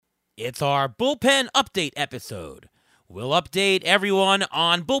It's our Bullpen Update episode. We'll update everyone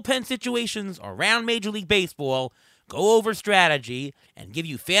on bullpen situations around Major League Baseball, go over strategy, and give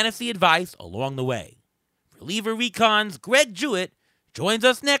you fantasy advice along the way. Reliever Recon's Greg Jewett joins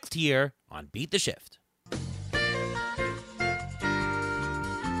us next here on Beat the Shift.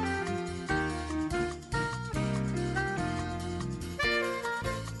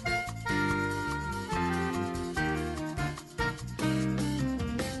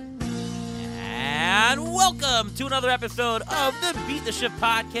 And welcome to another episode of the Beat the Shift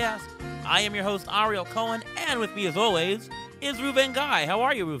podcast. I am your host, Ariel Cohen, and with me as always is Ruven Guy. How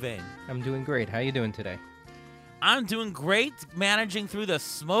are you, Ruven? I'm doing great. How you doing today? I'm doing great, managing through the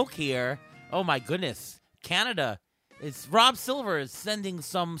smoke here. Oh my goodness. Canada. Rob Silver is sending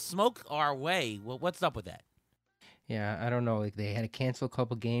some smoke our way. Well, what's up with that? Yeah, I don't know. Like they had to cancel a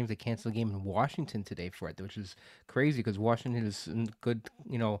couple games. They canceled a game in Washington today for it, which is crazy because Washington is a good,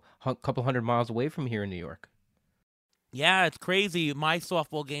 couple hundred miles away from here in New York. Yeah, it's crazy. My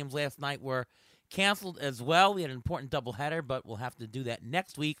softball games last night were canceled as well. We had an important doubleheader, but we'll have to do that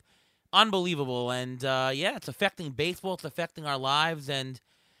next week. Unbelievable. And, yeah, it's affecting baseball. It's affecting our lives. And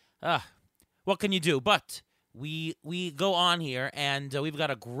what can you do? But we go on here, and we've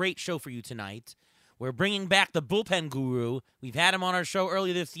got a great show for you tonight. We're bringing back the bullpen guru. We've had him on our show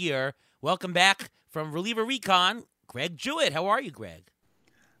earlier this year. Welcome back from Reliever Recon, Greg Jewett. How are you, Greg?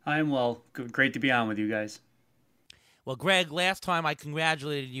 I'm well. Great to be on with you guys. Well, Greg, last time I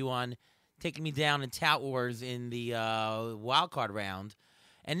congratulated you on taking me down in Tout Wars in the wild card round.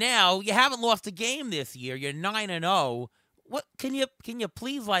 And now you haven't lost a game this year. You're 9-0. What can you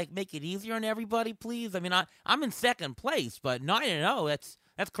please make it easier on everybody, please? I mean, I'm in second place, but 9-0.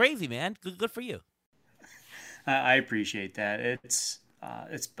 That's crazy, man. Good for you. I appreciate that. It's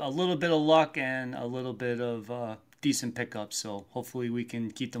a little bit of luck and a little bit of decent pickups. So hopefully we can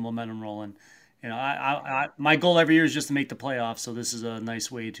keep the momentum rolling. You know, my goal every year is just to make the playoffs. So this is a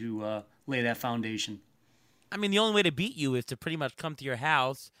nice way to lay that foundation. I mean, the only way to beat you is to pretty much come to your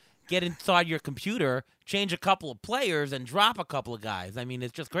house, get inside your computer, change a couple of players, and drop a couple of guys. I mean,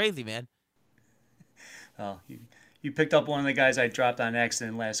 it's just crazy, man. Well, you picked up one of the guys I dropped on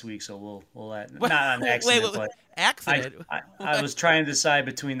accident last week, so we'll not on accident, but accident. I was trying to decide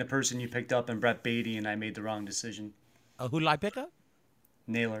between the person you picked up and Brett Beatty, and I made the wrong decision. Oh, who did I pick up?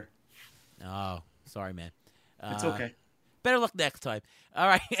 Naylor. Oh, sorry, man. It's okay. Better luck next time. All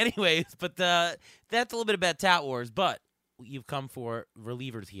right. Anyways, but that's a little bit about Tout Wars, but you've come for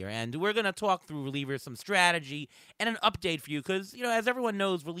relievers here, and we're going to talk through relievers, some strategy, and an update for you because, as everyone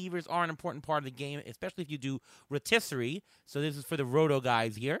knows, relievers are an important part of the game, especially if you do rotisserie. So this is for the roto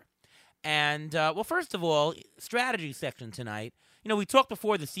guys here. And, well, first of all, strategy section tonight. We talked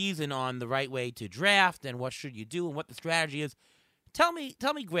before the season on the right way to draft and what should you do and what the strategy is. Tell me,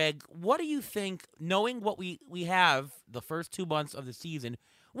 Greg, what do you think, knowing what we have the first 2 months of the season,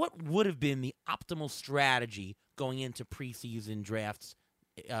 what would have been the optimal strategy going into preseason drafts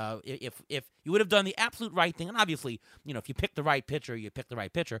if you would have done the absolute right thing? And obviously, if you pick the right pitcher, you pick the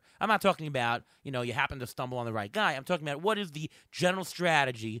right pitcher. I'm not talking about, you happen to stumble on the right guy. I'm talking about what is the general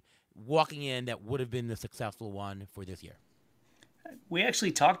strategy walking in that would have been the successful one for this year? We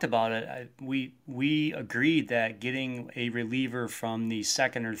actually talked about it. We agreed that getting a reliever from the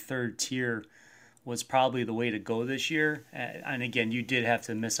second or third tier was probably the way to go this year. And again, you did have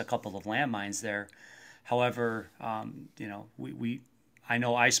to miss a couple of landmines there. However, I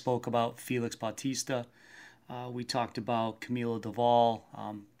know I spoke about Felix Bautista. We talked about Camilo Doval,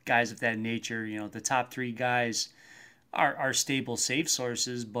 guys of that nature. The top three guys are stable, safe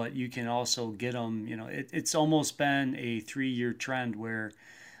sources, but you can also get them. It's almost been a 3-year trend where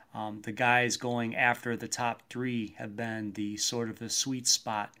the guys going after the top three have been the sort of the sweet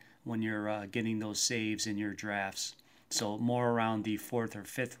spot when you're getting those saves in your drafts. So more around the 4th or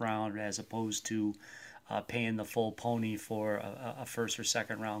 5th round as opposed to paying the full pony for a first or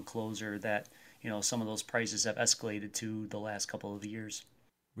second round closer that, some of those prices have escalated to the last couple of years.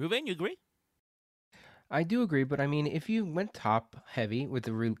 Ruven, you agree? I do agree, but I mean, if you went top heavy with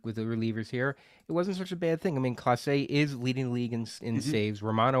the relievers here, it wasn't such a bad thing. I mean, Clase is leading the league in saves.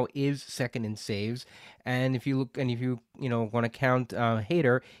 Romano is second in saves, and if you want to count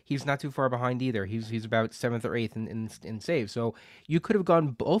Hader, he's not too far behind either. He's about 7th or 8th in saves. So you could have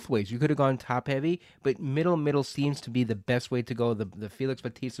gone both ways. You could have gone top heavy, but middle seems to be the best way to go. The Felix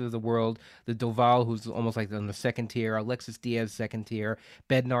Bautista of the world, the Doval, who's almost like on the second tier, Alexis Diaz second tier,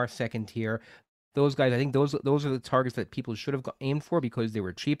 Bednar second tier. Those guys, I think those are the targets that people should have aimed for because they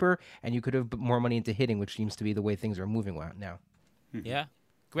were cheaper, and you could have put more money into hitting, which seems to be the way things are moving now. Yeah.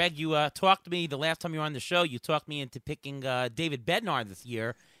 Greg, you talked to me the last time you were on the show. You talked me into picking David Bednar this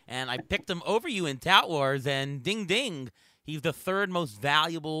year, and I picked him over you in Tout Wars, and ding ding, he's the third most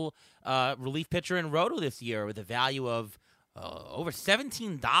valuable relief pitcher in Roto this year with a value of over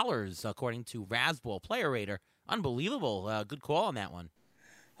 $17 according to Razzball Player Rater. Unbelievable. Good call on that one.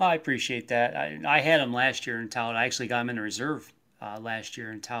 Well, I appreciate that. I had him last year in Tout. I actually got him in a reserve last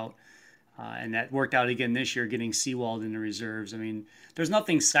year in Tout. And that worked out again this year, getting Sewald in the reserves. I mean, there's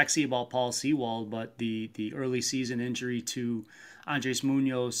nothing sexy about Paul Sewald, but the early season injury to Andres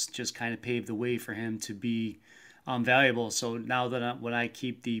Munoz just kind of paved the way for him to be valuable. So now that when I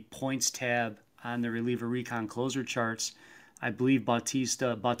keep the points tab on the reliever recon closer charts, I believe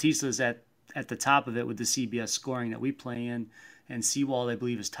Bautista's at the top of it with the CBS scoring that we play in, and Sewald, I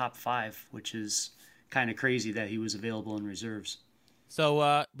believe, is top 5, which is kind of crazy that he was available in reserves.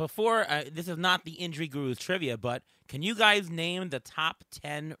 So before, this is not the Injury Gurus trivia, but can you guys name the top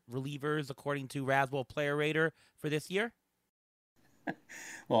 10 relievers according to Razzball Player Rater for this year?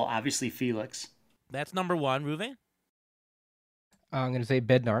 Well, obviously Felix. That's number 1, Ruven. I'm going to say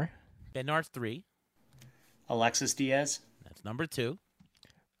Bednar. Bednar's 3. Alexis Diaz. That's number 2.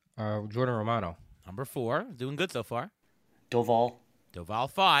 Jordan Romano. Number 4. Doing good so far. Doval.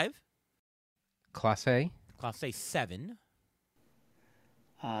 5. Clase. Clase 7.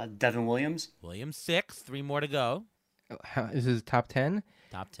 Devin Williams. 6. 3 more to go. Is his top 10?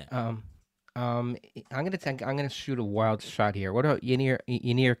 Top 10. I'm gonna shoot a wild shot here. What about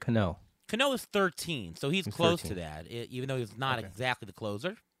Yennier Cano? Cano is 13, so he's close 13. to that, even though he's not exactly the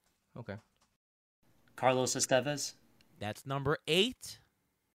closer. Okay. Carlos Estevez. That's number 8.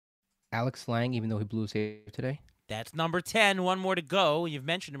 Alex Lang, even though he blew a save today. That's number 10. 1 more to go. You've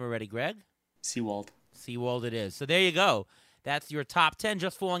mentioned him already, Greg. Sewald it is. So there you go. That's your top 10.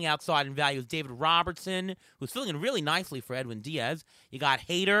 Just falling outside in value is David Robertson, who's filling in really nicely for Edwin Diaz. You got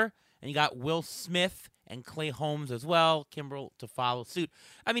Hader, and you got Will Smith and Clay Holmes as well. Kimbrel to follow suit.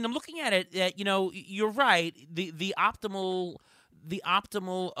 I mean, I'm looking at it. You're right. The optimal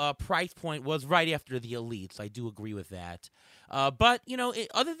price point was right after the elites. I do agree with that. But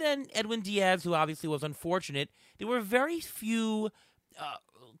other than Edwin Diaz, who obviously was unfortunate, there were very few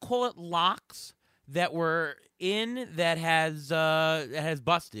call it locks that were in that has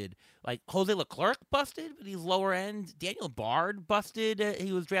busted. Like Jose Leclerc busted, but he's lower end. Daniel Bard busted.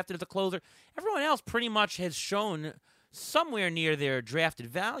 He was drafted as a closer. Everyone else pretty much has shown somewhere near their drafted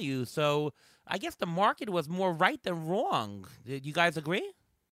value. So I guess the market was more right than wrong. Did you guys agree?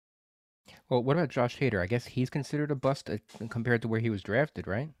 Well, what about Josh Hader? I guess he's considered a bust compared to where he was drafted,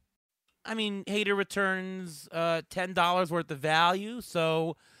 right? I mean, Hader returns $10 worth of value,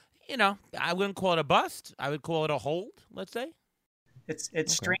 so I wouldn't call it a bust. I would call it a hold. Let's say it's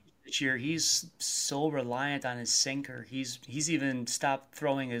strange this year. He's so reliant on his sinker. He's even stopped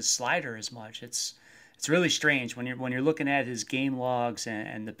throwing his slider as much. It's really strange when you're looking at his game logs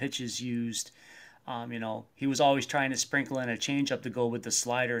and the pitches used. He was always trying to sprinkle in a changeup to go with the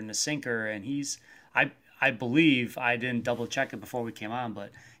slider and the sinker, and I believe, I didn't double check it before we came on,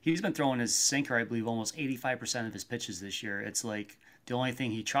 but he's been throwing his sinker, I believe, almost 85% of his pitches this year. It's like the only thing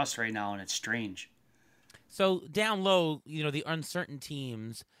he trusts right now, and it's strange. So down low, the uncertain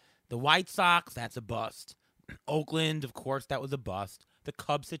teams, the White Sox, that's a bust. Oakland, of course, that was a bust. The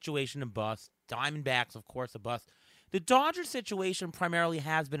Cubs situation, a bust. Diamondbacks, of course, a bust. The Dodgers situation primarily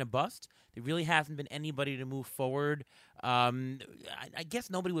has been a bust. There really hasn't been anybody to move forward. I guess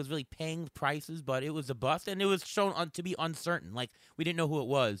nobody was really paying prices, but it was a bust, and it was shown to be uncertain. Like, we didn't know who it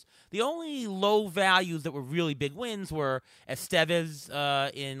was. The only low values that were really big wins were Estevez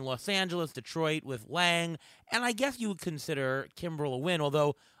in Los Angeles, Detroit with Lang, and I guess you would consider Kimbrel a win,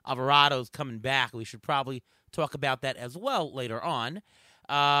 although Alvarado's coming back. We should probably talk about that as well later on.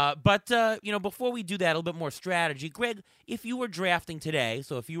 But before we do that, a little bit more strategy. Greg, if you were drafting today,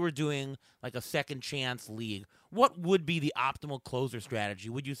 so if you were doing like a second chance league, what would be the optimal closer strategy?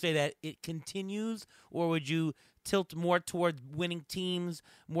 Would you say that it continues, or would you tilt more towards winning teams,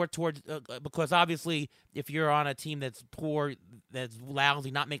 more towards because obviously if you're on a team that's poor, that's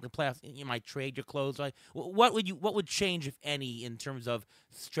lousy, not making the playoffs, you might trade your closer. What would change, if any, in terms of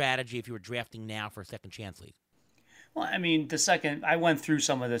strategy if you were drafting now for a second chance league? Well, I mean, I went through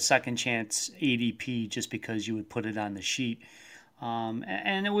some of the second chance ADP just because you would put it on the sheet.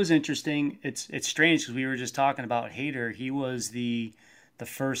 And it was interesting. It's strange because we were just talking about Hader. He was the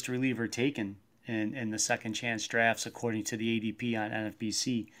first reliever taken in the second chance drafts according to the ADP on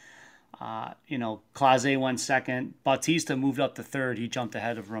NFBC. Clase went second. Bautista moved up to third. He jumped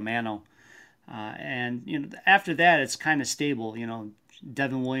ahead of Romano. And after that, it's kind of stable.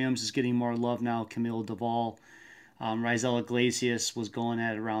 Devin Williams is getting more love now. Camilo Doval. Rizal Iglesias was going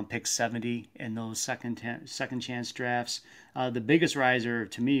at around pick 70 in those second chance drafts. The biggest riser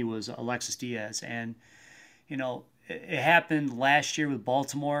to me was Alexis Diaz, and it happened last year with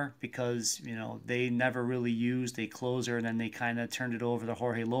Baltimore because they never really used a closer, and then they kind of turned it over to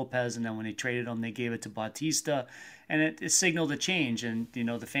Jorge Lopez, and then when they traded him, they gave it to Bautista, and it signaled a change, and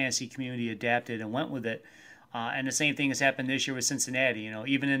the fantasy community adapted and went with it. And the same thing has happened this year with Cincinnati.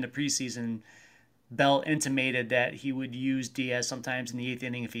 Even in the preseason, Bell intimated that he would use Diaz sometimes in the eighth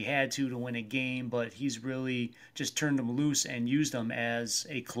inning if he had to win a game, but he's really just turned him loose and used him as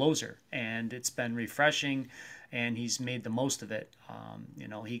a closer, and it's been refreshing, and he's made the most of it.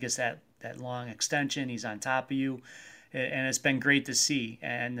 He gets that long extension, he's on top of you, and it's been great to see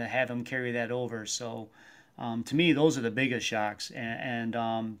and to have him carry that over. So to me, those are the biggest shocks.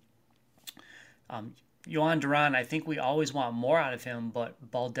 Yohan Duran, I think we always want more out of him, but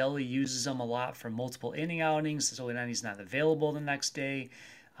Baldelli uses him a lot for multiple inning outings, so then he's not available the next day.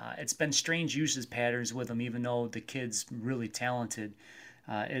 It's been strange usage patterns with him, even though the kid's really talented.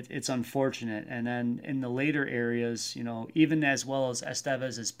 It's unfortunate. And then in the later areas, even as well as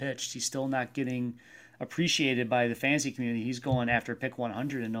Estevez has pitched, he's still not getting appreciated by the fantasy community. He's going after pick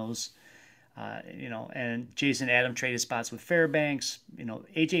 100 in those. And Jason Adam traded spots with Fairbanks.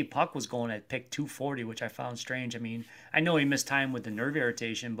 AJ Puck was going at pick 240, which I found strange. I mean, I know he missed time with the nerve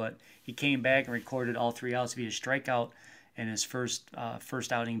irritation, but he came back and recorded all 3 outs via strikeout in his first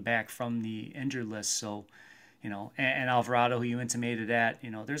outing back from the injured list. So, and Alvarado, who you intimated at,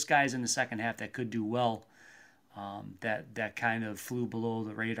 there's guys in the second half that could do well. That kind of flew below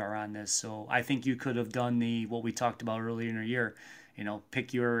the radar on this. So I think you could have done what we talked about earlier in the year.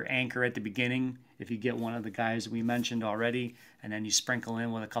 Pick your anchor at the beginning if you get one of the guys we mentioned already, and then you sprinkle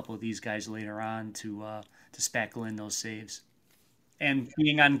in with a couple of these guys later on to spackle in those saves. And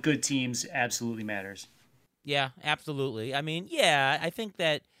being on good teams absolutely matters. Yeah, absolutely. I mean, I think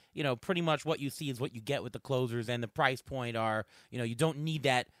that, pretty much what you see is what you get with the closers, and the price point are, you don't need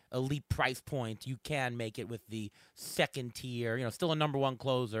that elite price point. You can make it with the second tier, still a number one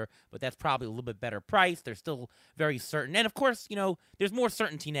closer, but that's probably a little bit better price. They're still very certain. And of course, there's more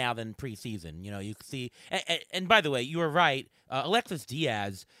certainty now than preseason. You can see, and by the way, you were right. Alexis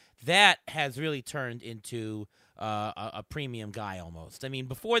Diaz, that has really turned into a premium guy almost. I mean,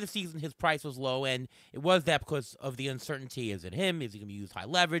 before the season, his price was low, and it was that because of the uncertainty. Is it him? Is he going to use high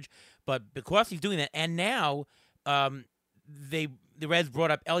leverage? But because he's doing that, and now the Reds brought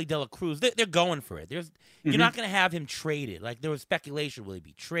up Ellie De La Cruz. They're going for it. You're not going to have him traded. Like, there was speculation, will he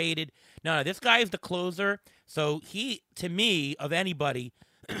be traded? No, this guy is the closer. So he, to me, of anybody,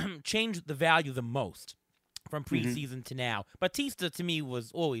 changed the value the most from preseason to now. Bautista, to me,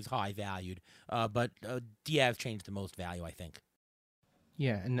 was always high valued, but Diaz changed the most value, I think.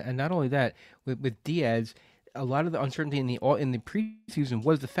 Yeah, and not only that, with Diaz, a lot of the uncertainty in the preseason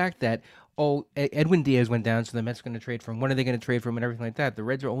was the fact that Edwin Diaz went down, so the Mets are going to trade for him. When are they going to trade for him and everything like that? The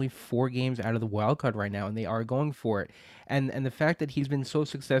Reds are only 4 games out of the wild card right now, and they are going for it. And the fact that he's been so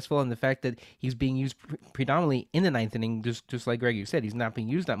successful, and the fact that he's being used predominantly in the 9th inning, just like Greg, you said, he's not being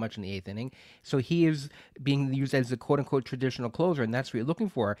used that much in the 8th inning. So he is being used as a quote-unquote traditional closer, and that's what you're looking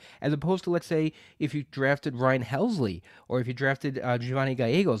for. As opposed to, let's say, if you drafted Ryan Helsley, or if you drafted Giovanni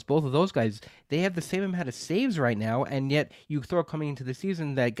Gallegos, both of those guys, they have the same amount of saves right now, and yet you thought coming into the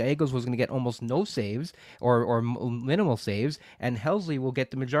season that Gallegos was going to get almost no saves or minimal saves, and Helsley will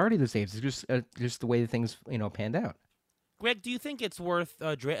get the majority of the saves. It's just the way the things panned out. Greg, do you think it's worth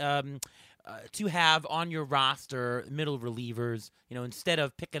to have on your roster middle relievers, instead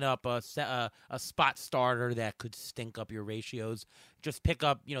of picking up a spot starter that could stink up your ratios, just pick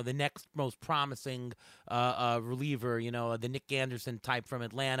up, the next most promising reliever, the Nick Anderson type from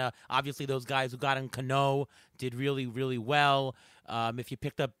Atlanta. Obviously, those guys who got in Cano did really, really well. If you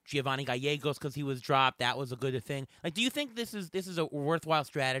picked up Giovanni Gallegos because he was dropped, that was a good thing. Like, do you think this is a worthwhile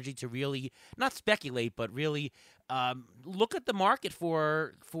strategy to really not speculate, but really look at the market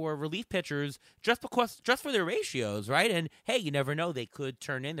for relief pitchers just for their ratios, right? And hey, you never know, they could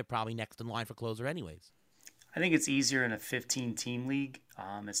turn in. They're probably next in line for closer anyways. I think it's easier in a 15-team league.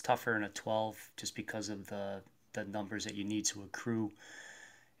 It's tougher in a 12 just because of the numbers that you need to accrue.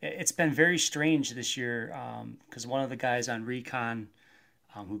 It's been very strange this year because one of the guys on Recon,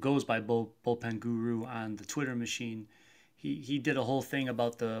 who goes by Bullpen Guru on the Twitter machine, he did a whole thing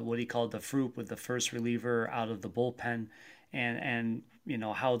about what he called the fruit with the first reliever out of the bullpen, and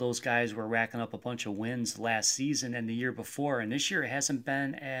how those guys were racking up a bunch of wins last season and the year before, and this year it hasn't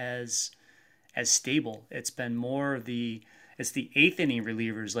been as stable. It's been more It's the eighth inning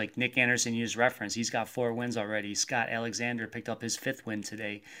relievers like Nick Anderson used reference. He's got 4 wins already. Scott Alexander picked up his 5th win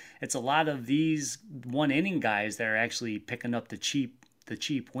today. It's a lot of these 1 inning guys that are actually picking up the cheap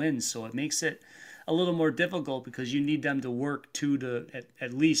wins. So it makes it a little more difficult because you need them to work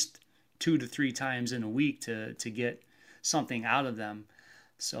at least 2 to 3 times in a week to get something out of them.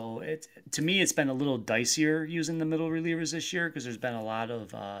 So to me, it's been a little dicier using the middle relievers this year because there's been a lot of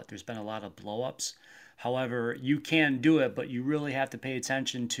blowups. However, you can do it, but you really have to pay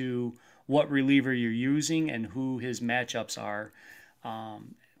attention to what reliever you're using and who his matchups are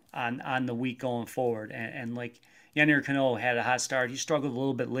on the week going forward. And like Yennier Cano had a hot start. He struggled a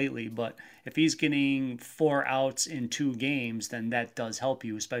little bit lately, but if he's getting 4 outs in 2 games, then that does help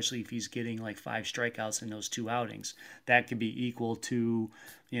you, especially if he's getting like 5 strikeouts in those 2 outings. That could be equal to,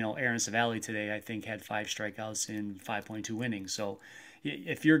 Aaron Savali today, I think, had 5 strikeouts in 5.2 innings. So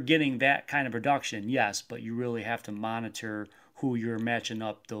if you're getting that kind of production, yes, but you really have to monitor who you're matching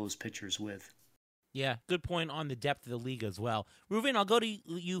up those pitchers with. Yeah, good point on the depth of the league as well. Ruben, I'll go to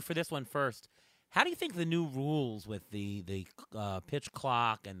you for this one first. How do you think the new rules with the pitch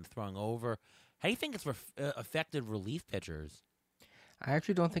clock and throwing over, how do you think it's affected relief pitchers? I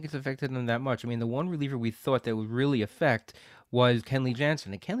actually don't think it's affected them that much. I mean, the one reliever we thought that would really affect was Kenley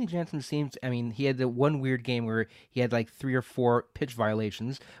Jansen. And Kenley Jansen seems, he had the one weird game where he had like 3 or 4 pitch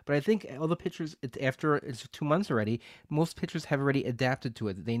violations. But I think all the pitchers, after it's 2 months already, most pitchers have already adapted to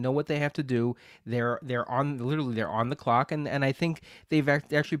it. They know what they have to do. They're on the clock, and I think they've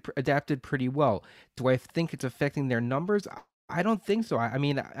actually adapted pretty well. Do I think it's affecting their numbers? I don't think so. I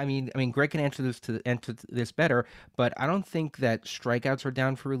mean, Greg can answer this better, but I don't think that strikeouts are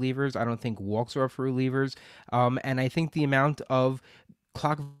down for relievers. I don't think walks are up for relievers, and I think the amount of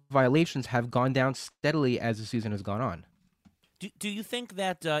clock violations have gone down steadily as the season has gone on. Do you think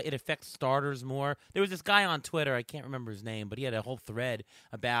that it affects starters more? There was this guy on Twitter, I can't remember his name, but he had a whole thread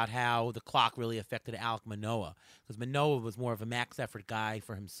about how the clock really affected Alek Manoah, because Manoah was more of a max effort guy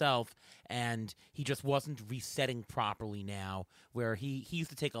for himself, and he just wasn't resetting properly now, where he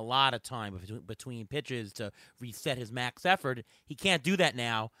used to take a lot of time between pitches to reset his max effort. He can't do that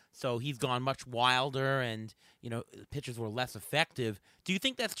now, so he's gone much wilder, and pitches were less effective. Do you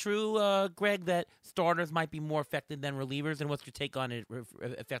think that's true, Greg, that starters might be more affected than relievers? And what's your take on it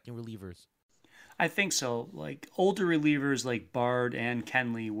affecting relievers? I think so. Like older relievers like Bard and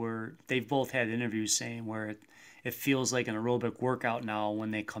Kenley they've both had interviews saying where it feels like an aerobic workout now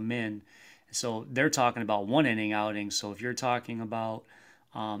when they come in. So they're talking about 1-inning outings. So if you're talking about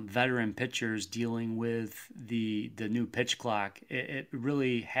veteran pitchers dealing with the new pitch clock, it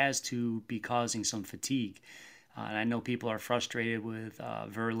really has to be causing some fatigue. And I know people are frustrated with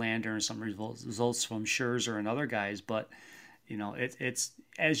Verlander and some results from Scherzer and other guys, but it's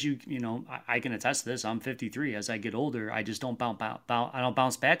as I can attest to this. I'm 53. As I get older, I just don't I don't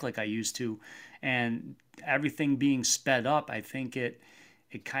bounce back like I used to, and everything being sped up, I think it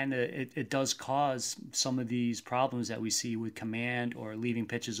does cause some of these problems that we see with command or leaving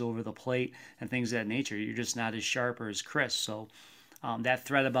pitches over the plate and things of that nature. You're just not as sharp or as crisp. So that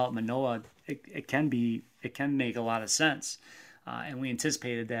thread about Manoah, it can make a lot of sense, and we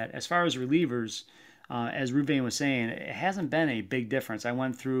anticipated that. As far as relievers, as Ruben was saying, it hasn't been a big difference. I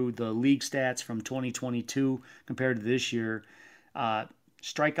went through the league stats from 2022 compared to this year.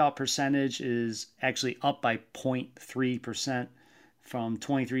 Strikeout percentage is actually up by 0.3% from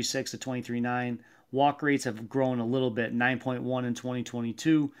 23.6 to 23.9. Walk rates have grown a little bit, 9.1 in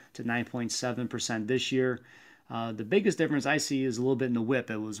 2022 to 9.7% this year. The biggest difference I see is a little bit in the whip.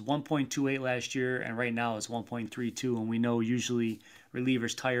 It was 1.28 last year, and right now it's 1.32. And we know usually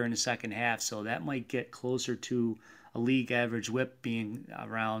relievers tire in the second half, so that might get closer to a league average whip being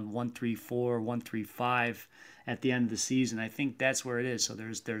around 134, 135 at the end of the season. I think that's where it is. So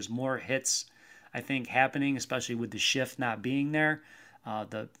there's more hits, I think, happening, especially with the shift not being there.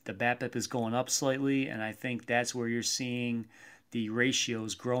 The BABIP is going up slightly, and I think that's where you're seeing the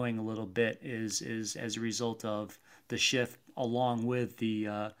ratios growing a little bit is as a result of the shift, along with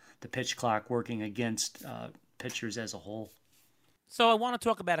the pitch clock working against pitchers as a whole. So I want to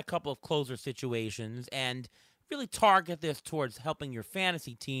talk about a couple of closer situations and really target this towards helping your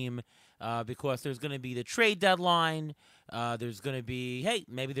fantasy team because there's going to be the trade deadline. There's going to be,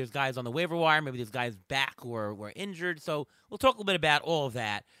 maybe there's guys on the waiver wire. Maybe there's guys back who are injured. So we'll talk a little bit about all of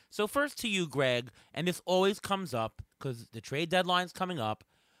that. So first to you, Greg, and this always comes up because the trade deadline's coming up.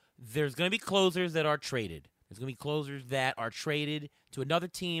 There's going to be closers that are traded. There's going to be closers that are traded to another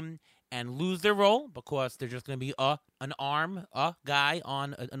team and lose their role because they're just going to be a guy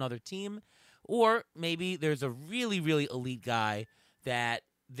on another team. Or maybe there's a really, really elite guy that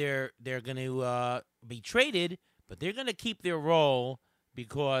they're going to be traded, but they're going to keep their role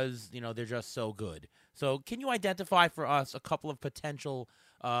because, they're just so good. So can you identify for us a couple of potential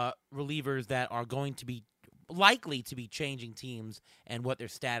relievers that are going to be likely to be changing teams and what their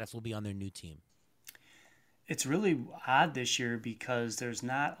status will be on their new team? It's really odd this year because there's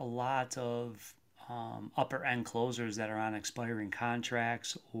not a lot of upper end closers that are on expiring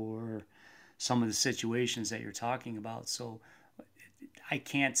contracts or some of the situations that you're talking about. So I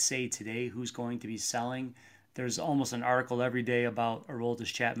can't say today who's going to be selling. There's almost an article every day about Aroldis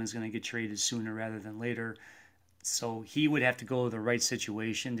Chapman's going to get traded sooner rather than later. So he would have to go to the right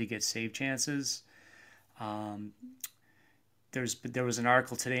situation to get save chances. There was an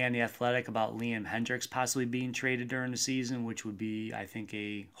article today on The Athletic about Liam Hendriks possibly being traded during the season, which would be, I think,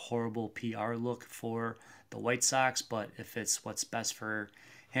 a horrible PR look for the White Sox. But if it's what's best for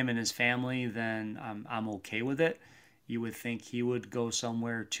him and his family, then I'm okay with it. You would think he would go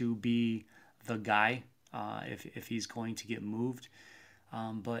somewhere to be the guy if he's going to get moved.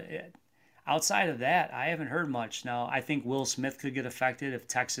 Outside of that, I haven't heard much. Now, I think Will Smith could get affected if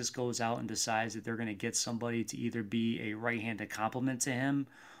Texas goes out and decides that they're going to get somebody to either be a right-handed complement to him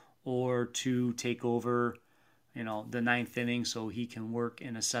or to take over, the ninth inning so he can work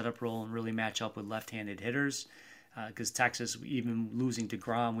in a setup role and really match up with left-handed hitters. Because Texas, even losing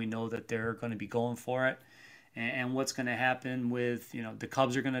DeGrom, we know that they're going to be going for it. And what's going to happen with, the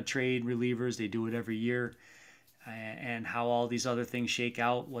Cubs are going to trade relievers. They do it every year. And how all these other things shake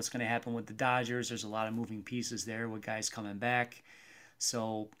out, what's going to happen with the Dodgers. There's a lot of moving pieces there with guys coming back.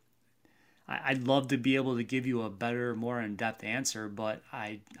 So I'd love to be able to give you a better, more in-depth answer, but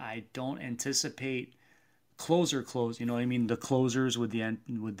I don't anticipate close, you know what I mean? The closers with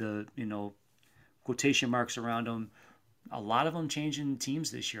the quotation marks around them, a lot of them changing teams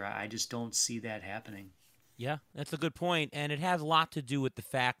this year. I just don't see that happening. Yeah, that's a good point, and it has a lot to do with the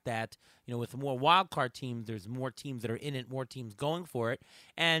fact that, with more wild card teams, there's more teams that are in it, more teams going for it,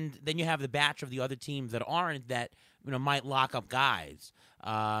 and then you have the batch of the other teams that aren't that, might lock up guys.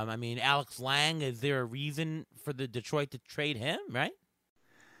 Alex Lang, is there a reason for the Detroit to trade him, right?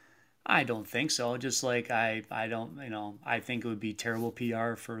 I don't think so. Just like I don't, I think it would be terrible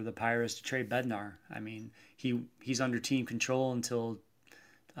PR for the Pirates to trade Bednar. He's under team control until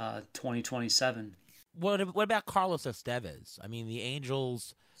 2027. What about Carlos Estevez? The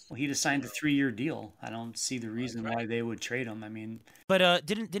Angels. Well, he just signed a 3-year deal. I don't see the reason why they would trade him. But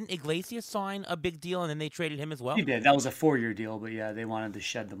didn't Iglesias sign a big deal and then they traded him as well? He did. That was a 4-year deal, but yeah, they wanted to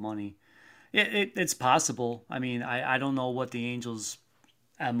shed the money. It's possible. I don't know what the Angels'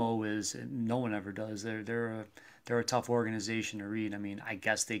 MO is. No one ever does. They're a tough organization to read. I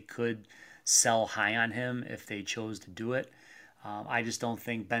guess they could sell high on him if they chose to do it. I just don't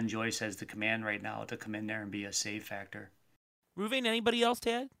think Ben Joyce has the command right now to come in there and be a save factor. Ruvain, anybody else,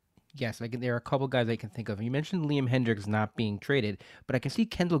 Ted? Yes, there are a couple guys I can think of. You mentioned Liam Hendriks not being traded, but I can see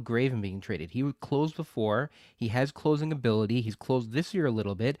Kendall Graven being traded. He would close before. He has closing ability. He's closed this year a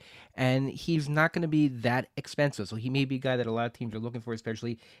little bit, and he's not going to be that expensive. So he may be a guy that a lot of teams are looking for,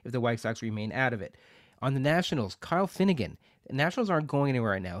 especially if the White Sox remain out of it. On the Nationals, Kyle Finnegan. The Nationals aren't going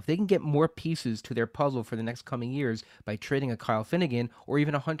anywhere right now. If they can get more pieces to their puzzle for the next coming years by trading a Kyle Finnegan or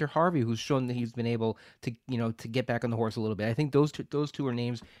even a Hunter Harvey, who's shown that he's been able to, to get back on the horse a little bit, I think those two are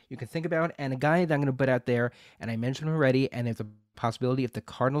names you can think about. And a guy that I'm going to put out there, and I mentioned him already, and there's a possibility if the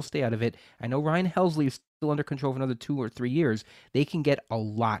Cardinals stay out of it. I know Ryan Helsley is still under control for another 2 or 3 years. They can get a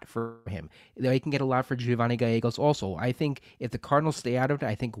lot for him. They can get a lot for Giovanni Gallegos also. I think if the Cardinals stay out of it,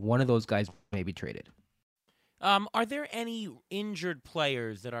 I think one of those guys may be traded. Are there any injured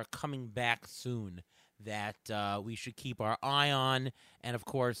players that are coming back soon that we should keep our eye on? And, of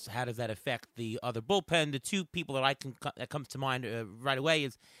course, how does that affect the other bullpen? The two people that comes to mind right away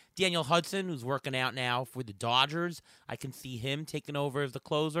is Daniel Hudson, who's working out now for the Dodgers. I can see him taking over as the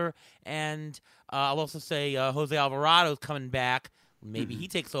closer. And I'll also say Jose Alvarado is coming back. Maybe he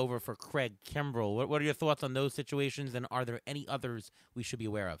takes over for Craig Kimbrell. What are your thoughts on those situations, and are there any others we should be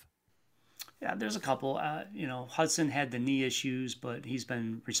aware of? Yeah, there's a couple. Hudson had the knee issues, but he's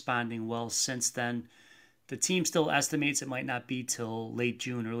been responding well since then. The team still estimates it might not be till late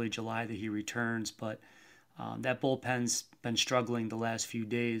June, early July that he returns, but that bullpen's been struggling the last few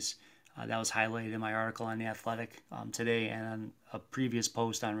days. That was highlighted in my article on The Athletic today and on a previous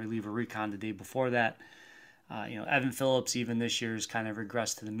post on Reliever Recon the day before that. Evan Phillips, even this year, has kind of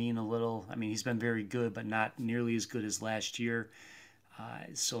regressed to the mean a little. He's been very good, but not nearly as good as last year.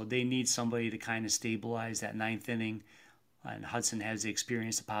 So they need somebody to kind of stabilize that ninth inning, and Hudson has the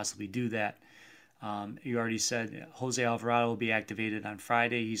experience to possibly do that. You already said Jose Alvarado will be activated on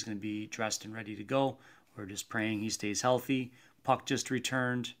Friday. He's going to be dressed and ready to go. We're just praying he stays healthy. Puck just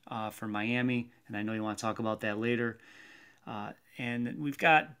returned for Miami, and I know you want to talk about that later. And we've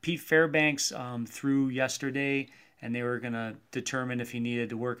got Pete Fairbanks through yesterday, and they were going to determine if he needed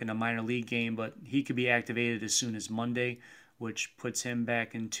to work in a minor league game, but he could be activated as soon as Monday, which puts him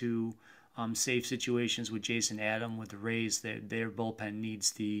back into safe situations with Jason Adam with the Rays. Their bullpen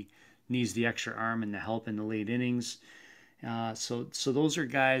needs the extra arm and the help in the late innings. So those are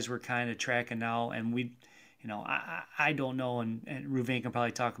guys we're kind of tracking now, and I don't know, and Ruvain can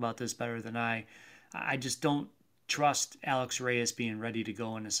probably talk about this better than I. I just don't trust Alex Reyes being ready to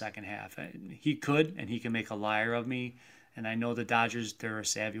go in the second half. He could, and he can make a liar of me. And I know the Dodgers, they're a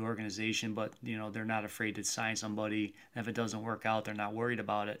savvy organization, but they're not afraid to sign somebody. If it doesn't work out, they're not worried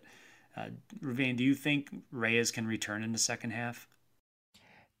about it. Ruvain, do you think Reyes can return in the second half?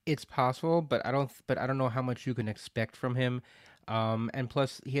 It's possible, but I don't know how much you can expect from him. And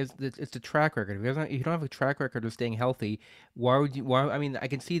plus, it's a track record. If you don't have a track record of staying healthy, why would you? Why? I mean, I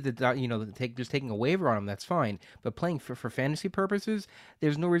can see just taking a waiver on him. That's fine. But playing for fantasy purposes,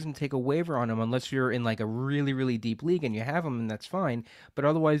 there's no reason to take a waiver on him unless you're in like a really really deep league and you have him, and that's fine. But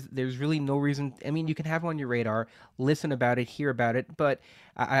otherwise, there's really no reason. I mean, you can have him on your radar, listen about it, hear about it, but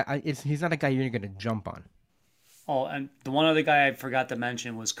he's not a guy you're going to jump on. Oh, and the one other guy I forgot to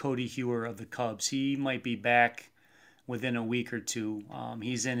mention was Cody Hewer of the Cubs. He might be back within a week or two.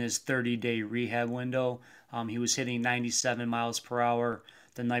 He's in his 30-day rehab window. He was hitting 97 miles per hour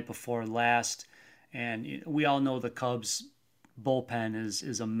the night before last. And we all know the Cubs bullpen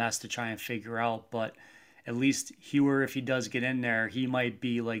is a mess to try and figure out. But at least Hewer, if he does get in there, he might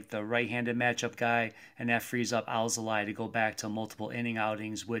be like the right-handed matchup guy. And that frees up Alzolay to go back to multiple inning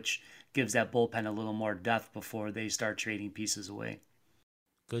outings, which gives that bullpen a little more depth before they start trading pieces away.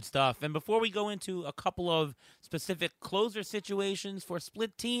 Good stuff. And before we go into a couple of specific closer situations for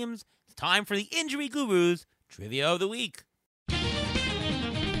split teams, it's time for the Injury Gurus Trivia of the Week.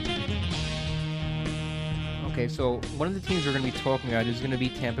 Okay, so one of the teams we're going to be talking about is going to be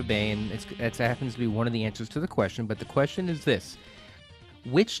Tampa Bay, and it happens to be one of the answers to the question. But the question is this: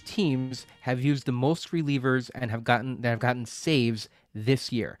 which teams have used the most relievers and have gotten saves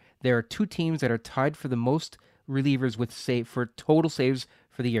this year? There are two teams that are tied for the most relievers for total saves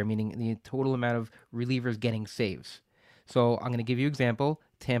for the year, meaning the total amount of relievers getting saves. So I'm going to give you an example.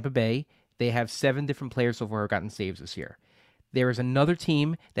 Tampa Bay, they have 7 different players so far who have gotten saves this year. There is another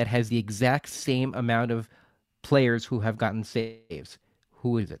team that has the exact same amount of players who have gotten saves.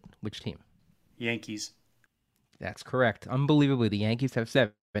 Who is it? Which team? Yankees. That's correct. Unbelievably, the Yankees have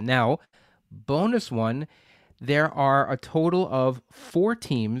 7. Now, bonus one, there are a total of 4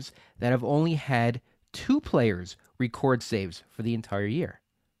 teams that have only had 2 players record saves for the entire year.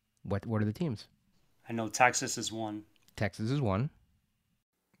 What are the teams? I know Texas is one. Texas is one.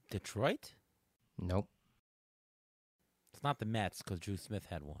 Detroit? Nope. It's not the Mets because Drew Smith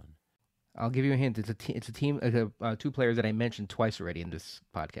had one. I'll give you a hint. It's a team. 2 players that I mentioned twice already in this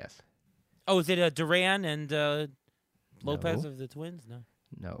podcast. Oh, is it Duran and Lopez No. of the Twins? No.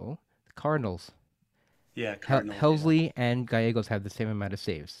 No. The Cardinals. Yeah, Cardinals. Helsley and Gallegos have the same amount of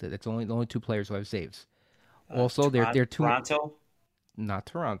saves. That's the only 2 players who have saves. Also, they're 2. Toronto? Not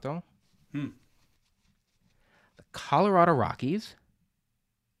Toronto. The Colorado Rockies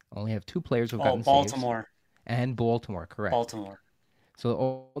only have 2 players who've gotten Baltimore. saves. And Baltimore, correct. Baltimore. So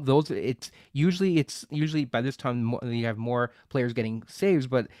all those, it's usually by this time you have more players getting saves.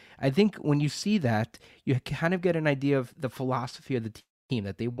 But I think when you see that, you kind of get an idea of the philosophy of the team,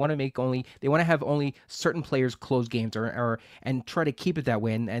 that they want to have only certain players close games or and try to keep it that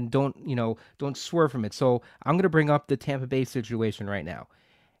way and don't swerve from it. So I'm going to bring up the Tampa Bay situation right now.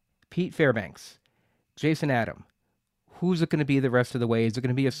 Pete Fairbanks, Jason Adam. Who's it going to be the rest of the way? Is it going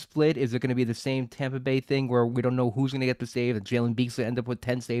to be a split? Is it going to be the same Tampa Bay thing where we don't know who's going to get the save? And Jalen Beeks will end up with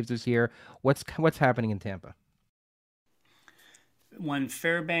 10 saves this year. What's happening in Tampa? When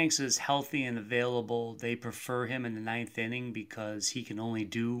Fairbanks is healthy and available, they prefer him in the 9th inning because he can only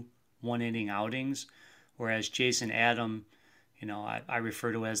do 1-inning outings. Whereas Jason Adam, I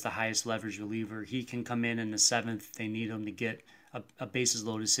refer to as the highest leverage reliever. He can come in the 7th. They need him to get a bases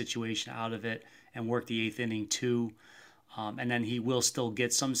loaded situation out of it and work the 8th inning too. And then he will still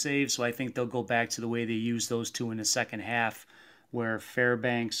get some saves. So I think they'll go back to the way they used those 2 in the second half, where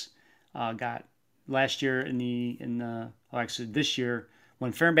Fairbanks got last year this year,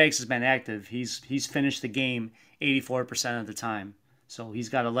 when Fairbanks has been active, he's finished the game 84% of the time. So he's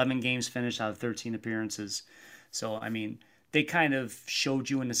got 11 games finished out of 13 appearances. So, I mean, they kind of showed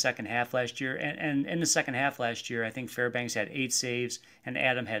you in the second half last year. And in the second half last year, I think Fairbanks had 8 saves and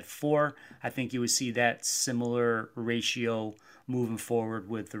Adam had 4. I think you would see that similar ratio moving forward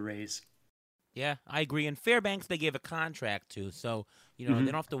with the Rays. Yeah, I agree. And Fairbanks, they gave a contract to, so they Hmm.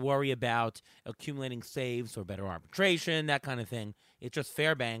 don't have to worry about accumulating saves or better arbitration, that kind of thing. It's just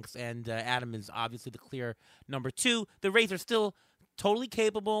Fairbanks, and Adam is obviously the clear number 2. The Rays are still totally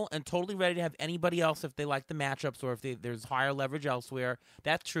capable and totally ready to have anybody else if they like the matchups or if there's higher leverage elsewhere.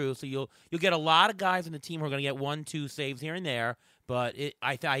 That's true. So you'll get a lot of guys in the team who are going to get 1-2 saves here and there. But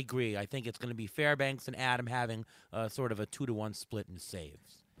I agree. I think it's going to be Fairbanks and Adam having sort of a 2-to-1 split in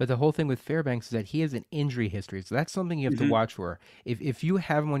saves. But the whole thing with Fairbanks is that he has an injury history, so that's something you have to Hmm. watch for. If you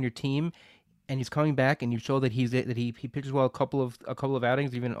have him on your team and he's coming back and you show that he pitches well a couple of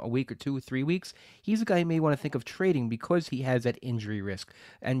outings, even a week or 2 3 weeks, he's a guy you may want to think of trading because he has that injury risk.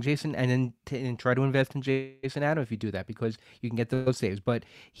 And then try to invest in Jason Adam if you do that because you can get those saves. But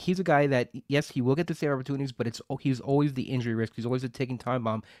he's a guy that yes, he will get the save opportunities, but he's always the injury risk. He's always a ticking time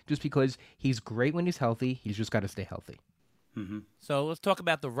bomb just because he's great when he's healthy. He's just got to stay healthy. Hmm. So let's talk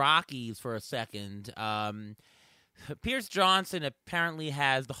about the Rockies for a second. Pierce Johnson apparently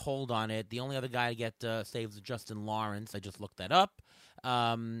has the hold on it. The only other guy to get saves is Justin Lawrence. I just looked that up.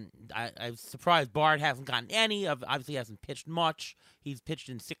 I'm surprised Bard hasn't gotten any. Obviously, hasn't pitched much. He's pitched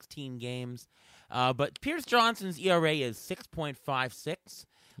in 16 games. But Pierce Johnson's ERA is 6.56.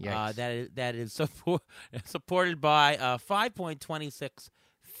 That is supported by 5.26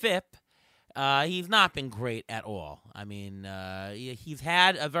 FIP. He's not been great at all. I mean, he's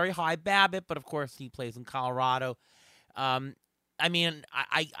had a very high BABIP, but of course he plays in Colorado. I mean,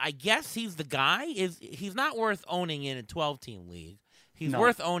 I guess he's the guy. He's not worth owning in a 12-team league. He's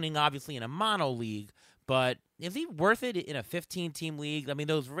worth owning, obviously, in a mono league. But is he worth it in a 15-team league? I mean,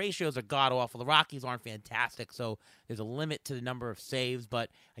 those ratios are god-awful. The Rockies aren't fantastic, so there's a limit to the number of saves. But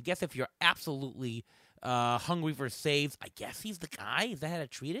I guess if you're absolutely hungry for saves, I guess he's the guy. Is that how to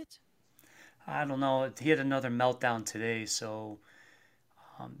treat it? I don't know. He had another meltdown today, so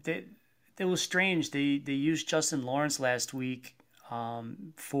it was strange. They used Justin Lawrence last week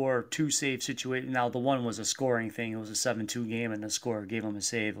for 2 save situations. Now the one was a scoring thing. It was a 7-2 game, and the scorer gave him a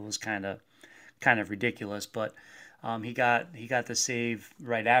save. It was kind of ridiculous, but he got the save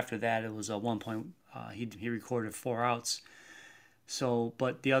right after that. It was a 1 point. He recorded 4 outs. So,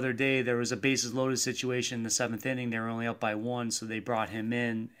 but the other day there was a bases loaded situation in the 7th inning. They were only up by 1, so they brought him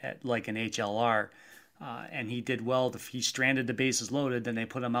in at like an HLR, and he did well. He stranded the bases loaded. Then they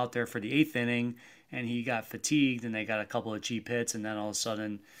put him out there for the 8th inning, and he got fatigued, and they got a couple of cheap hits, and then all of a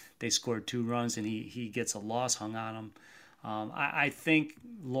sudden they scored 2 runs, and he gets a loss hung on him. I think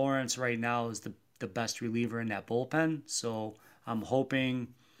Lawrence right now is the best reliever in that bullpen, so I'm hoping,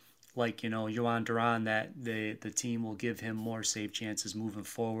 like Yohan Duran, that the team will give him more save chances moving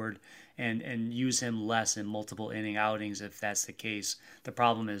forward and use him less in multiple inning outings if that's the case. The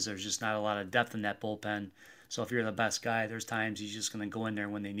problem is there's just not a lot of depth in that bullpen. So if you're the best guy, there's times he's just going to go in there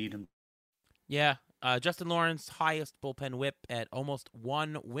when they need him. Yeah, Justin Lawrence, highest bullpen whip at almost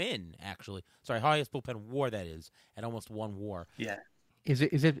 1 win, actually. Sorry, highest bullpen WAR, that is, at almost 1 WAR. Yeah. Is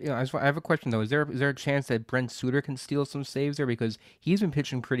it? I have a question though. Is there a chance that Brent Suter can steal some saves there because he's been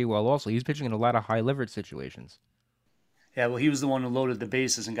pitching pretty well? Also, he's pitching in a lot of high leverage situations. Yeah, well, he was the one who loaded the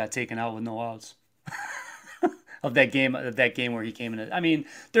bases and got taken out with no outs. Of that game where he came in. I mean,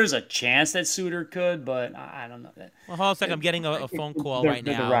 there's a chance that Suter could, but I don't know. Well, hold on a second. I'm getting a phone call right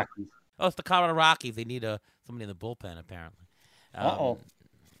They're now. the Rockies. Oh, it's the Colorado Rockies. They need somebody in the bullpen, apparently. Uh-oh.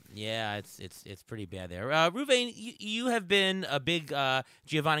 Yeah, it's pretty bad there. Ruvain, you have been a big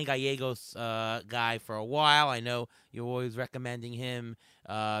Giovanni Gallegos guy for a while. I know you're always recommending him,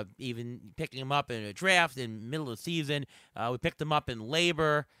 even picking him up in a draft in middle of the season. We picked him up in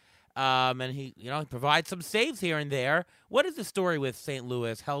labor, and he provides some saves here and there. What is the story with St.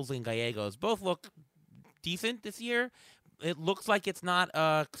 Louis, Helsley, and Gallegos? Both look decent this year. It looks like it's not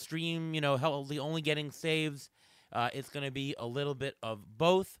extreme, Helsley only getting saves. It's going to be a little bit of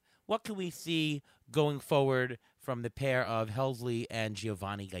both. What can we see going forward from the pair of Helsley and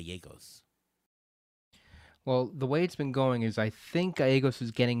Giovanni Gallegos? Well, the way it's been going is I think Gallegos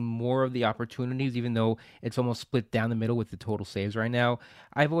is getting more of the opportunities, even though it's almost split down the middle with the total saves right now.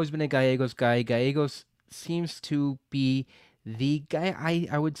 I've always been a Gallegos guy. Gallegos seems to be the guy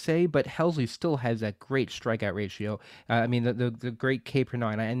I would say, but Helsley still has that great strikeout ratio. I mean, the great K per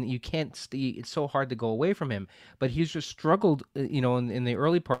 9, and you can't. It's so hard to go away from him. But he's just struggled, in the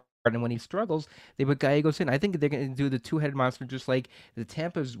early part. And when he struggles, they put Gallegos in. I think they're going to do the 2-headed monster just like the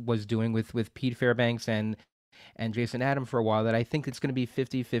Tampa was doing with Pete Fairbanks and Jason Adam for a while. That I think it's going to be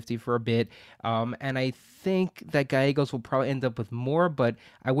 50-50 for a bit. And I think that Gallegos will probably end up with more, but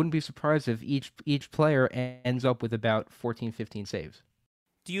I wouldn't be surprised if each player ends up with about 14-15 saves.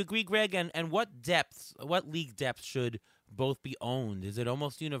 Do you agree, Greg? And what league depths should both be owned? Is it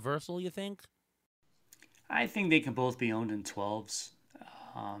almost universal, you think? I think they can both be owned in 12s.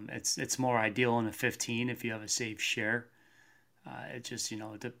 It's more ideal in a 15 if you have a safe share. It just,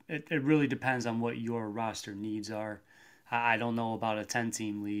 it really depends on what your roster needs are. I don't know about a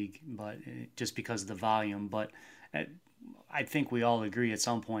 10-team league, but just because of the volume. But I think we all agree at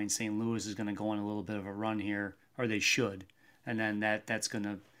some point St. Louis is going to go on a little bit of a run here, or they should. And then that's going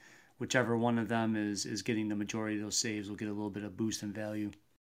to, whichever one of them is getting the majority of those saves will get a little bit of boost in value.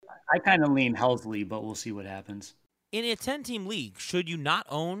 I kind of lean healthily, but we'll see what happens. In a 10-team league, should you not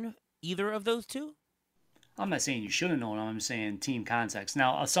own either of those two? I'm not saying you shouldn't own them. I'm saying team context.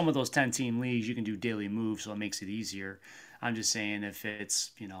 Now, some of those 10-team leagues, you can do daily moves, so it makes it easier. I'm just saying if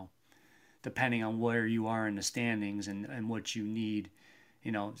it's, depending on where you are in the standings and what you need,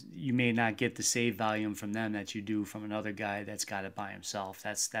 you may not get the save volume from them that you do from another guy that's got it by himself.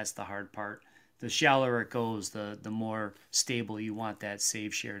 That's the hard part. The shallower it goes, the more stable you want that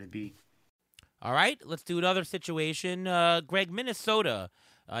save share to be. All right, let's do another situation. Greg, Minnesota.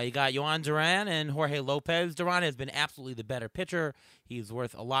 You got Yohan Duran and Jorge Lopez. Duran has been absolutely the better pitcher. He's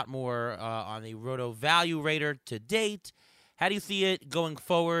worth a lot more on the Roto Value Rater to date. How do you see it going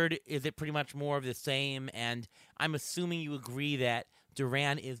forward? Is it pretty much more of the same? And I'm assuming you agree that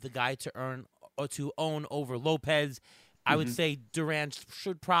Duran is the guy to own over Lopez. I would say Duran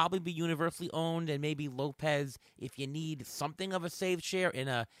should probably be universally owned, and maybe Lopez, if you need something of a save share in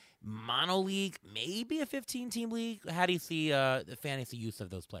a mono league, maybe a 15-team league. How do you see the fantasy use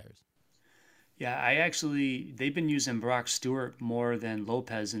of those players? Yeah, they've been using Brock Stewart more than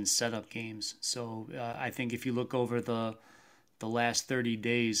Lopez in setup games. So I think if you look over the last 30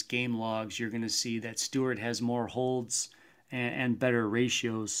 days game logs, you're going to see that Stewart has more holds and better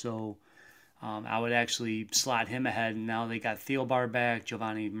ratios. So I would actually slot him ahead. And now they got Thielbar back,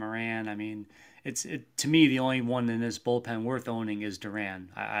 Giovanni Moran. I mean, to me, the only one in this bullpen worth owning is Duran.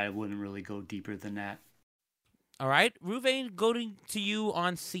 I wouldn't really go deeper than that. All right, Ruvain, going to you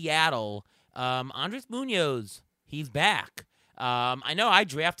on Seattle. Andres Munoz, he's back. I know I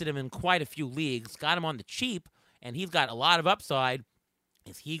drafted him in quite a few leagues, got him on the cheap, and he's got a lot of upside.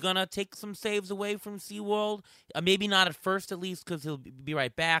 Is he going to take some saves away from SeaWorld? Maybe not at first, at least, because he'll be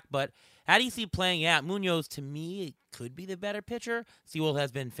right back. But how do you see playing out? Munoz, to me, could be the better pitcher. SeaWorld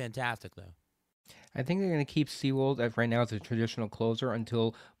has been fantastic, though. I think they're going to keep Seawold right now as a traditional closer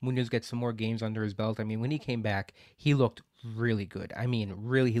until Munoz gets some more games under his belt. I mean, when he came back, he looked really good. I mean,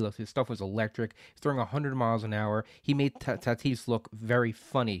 really, his stuff was electric. He's throwing 100 miles an hour. He made Tatis look very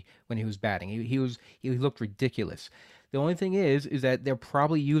funny when he was batting. He looked ridiculous. The only thing is that they'll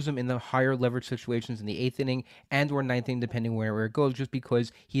probably use him in the higher leverage situations in the 8th inning and or 9th inning, depending where it goes, just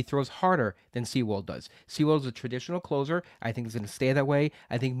because he throws harder than Seawold does. Seawold is a traditional closer. I think it's going to stay that way.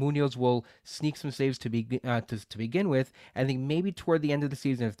 I think Munoz will sneak some saves to begin with. I think maybe toward the end of the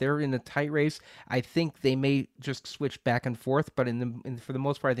season, if they're in a tight race, I think they may just switch back and forth. But for the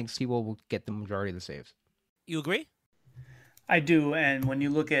most part, I think Seawold will get the majority of the saves. You agree? I do, and when you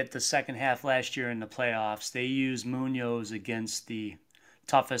look at the second half last year in the playoffs, they used Munoz against the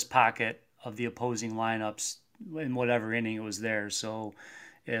toughest pocket of the opposing lineups in whatever inning it was there. So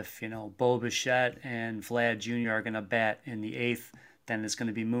if, Bo Bichette and Vlad Jr. are going to bat in the 8th, then it's going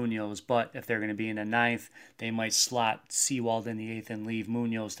to be Munoz. But if they're going to be in the 9th, they might slot Seawald in the 8th and leave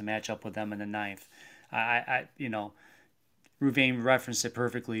Munoz to match up with them in the 9th. Ruvain referenced it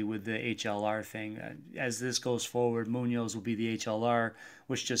perfectly with the HLR thing. As this goes forward, Munoz will be the HLR,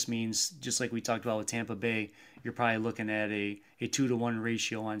 which just means, just like we talked about with Tampa Bay, you're probably looking at a 2-to-1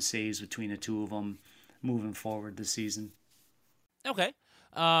 ratio on saves between the two of them moving forward this season. Okay.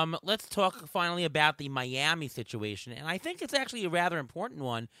 Let's talk finally about the Miami situation. And I think it's actually a rather important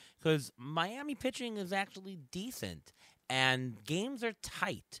one because Miami pitching is actually decent and games are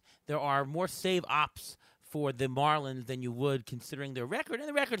tight. There are more save ops for the Marlins than you would considering their record, and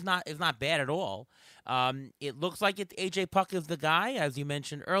the record is not bad at all. It looks like AJ Puck is the guy, as you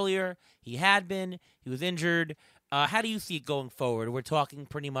mentioned earlier. He was injured. How do you see it going forward? We're talking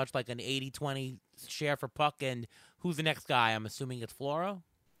pretty much like an 80-20 share for Puck, and who's the next guy? I'm assuming it's Floro?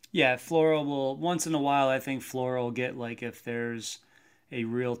 Yeah, Floro will, once in a while, I think Floro will get, like, if there's a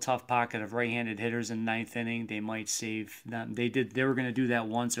real tough pocket of right-handed hitters in 9th inning, they might save them. They were going to do that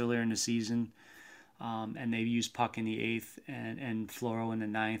once earlier in the season. And they used Puck in the 8th and Floro in the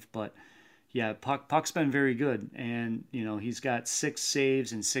 9th. But, yeah, Puck's been very good. And, he's got 6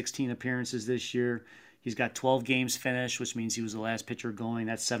 saves and 16 appearances this year. He's got 12 games finished, which means he was the last pitcher going.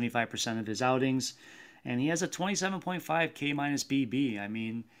 That's 75% of his outings. And he has a 27.5 K-minus BB. I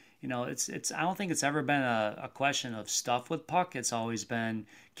mean, it's. I don't think it's ever been a question of stuff with Puck. It's always been,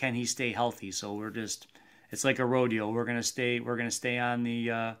 can he stay healthy? So it's like a rodeo. We're gonna stay on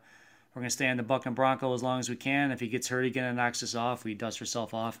the We're going to stay on the Buck and Bronco as long as we can. If he gets hurt again and knocks us off, we dust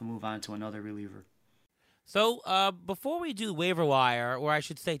ourselves off and move on to another reliever. So before we do waiver wire, or I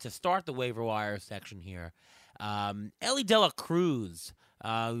should say to start the waiver wire section here, Ellie De La Cruz,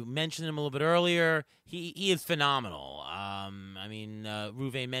 we mentioned him a little bit earlier. He is phenomenal.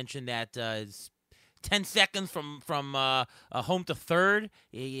 Ruve mentioned that it's 10 seconds from home to third.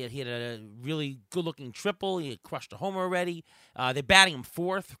 He had a really good-looking triple. He had crushed a homer already. They're batting him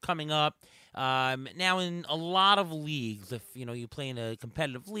fourth coming up. Now, in a lot of leagues, if you play in a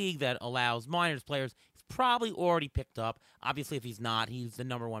competitive league that allows minors players, he's probably already picked up. Obviously, if he's not, he's the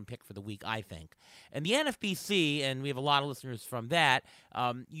number one pick for the week, I think. And the NFBC, and we have a lot of listeners from that,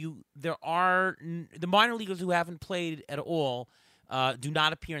 there are the minor leaguers who haven't played at all do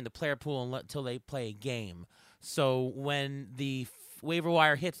not appear in the player pool until they play a game. So when the waiver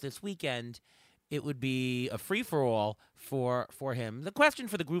wire hits this weekend, it would be a free-for-all for him. The question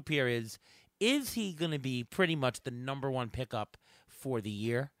for the group here is he going to be pretty much the number one pickup for the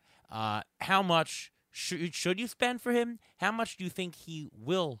year? How much should you spend for him? How much do you think he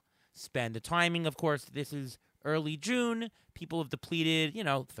will spend? The timing, of course, this is early June. People have depleted,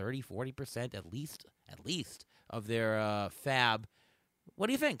 30, 40% at least of their fab. What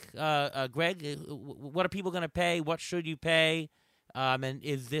do you think, Greg? What are people going to pay? What should you pay? And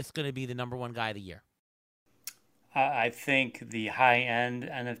is this going to be the number one guy of the year? I think the high-end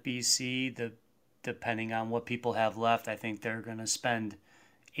NFBC, depending on what people have left, I think they're going to spend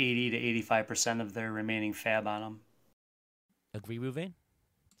 80 to 85% of their remaining fab on him. Agree, Ruvain?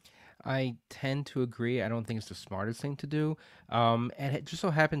 I tend to agree. I don't think it's the smartest thing to do. And it just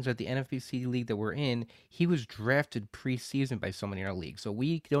so happens that the NFBC league that we're in, he was drafted preseason by someone in our league. So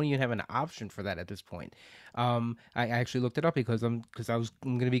we don't even have an option for that at this point. I actually looked it up because I'm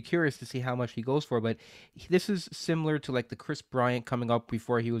going to be curious to see how much he goes for. But this is similar to like the Chris Bryant coming up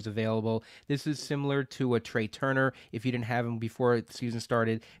before he was available. This is similar to a Trey Turner if you didn't have him before the season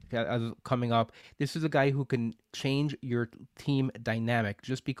started coming up. This is a guy who can change your team dynamic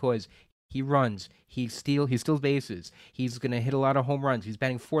just because he runs, he steals bases. He's going to hit a lot of home runs. He's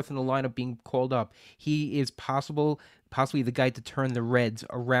batting fourth in the lineup being called up. He is possibly the guy to turn the Reds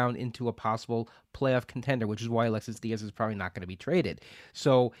around into a possible playoff contender, which is why Alexis Diaz is probably not going to be traded.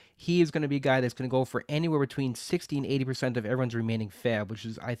 So he is going to be a guy that's going to go for anywhere between 60 and 80% of everyone's remaining fab, which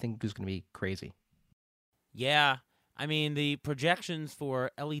is, I think, is going to be crazy. Yeah. I mean, the projections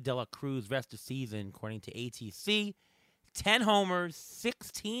for Ellie De La Cruz rest of season, according to ATC, 10 homers,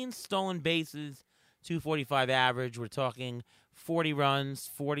 16 stolen bases, 245 average. We're talking 40 runs,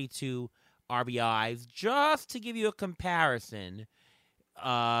 42 RBIs. Just to give you a comparison,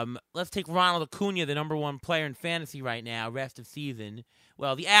 let's take Ronald Acuna, the number one player in fantasy right now, rest of season.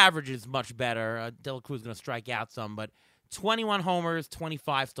 Well, the average is much better. De La Cruz is going to strike out some, but 21 homers,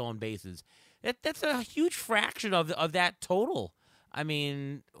 25 stolen bases. That's a huge fraction of that total. I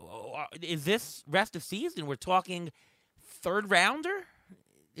mean, is this rest of season? We're talking third rounder?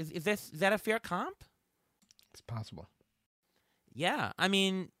 Is that a fair comp? It's possible. Yeah, I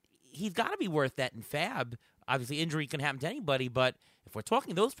mean, he's got to be worth that in fab. Obviously, injury can happen to anybody, but if we're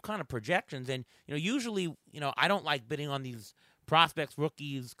talking those kind of projections, and usually, I don't like bidding on these prospects,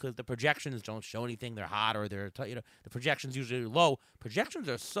 rookies, because the projections don't show anything. They're hot or they're the projections usually are low. Projections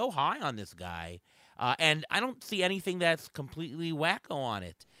are so high on this guy, and I don't see anything that's completely wacko on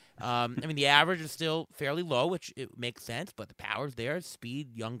it. I mean, the average is still fairly low, which it makes sense, but the power's there,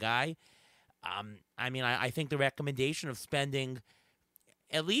 speed, young guy. I think the recommendation of spending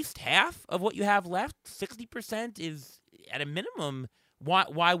at least half of what you have left, 60%, is at a minimum.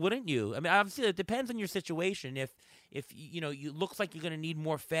 Why wouldn't you? I mean, obviously, it depends on your situation. If you looks like you're going to need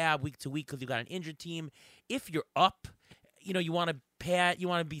more fab week to week because you've got an injured team. If you're up, you want to pad, you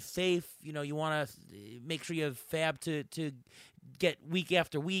want to be safe. You want to make sure you have fab to get week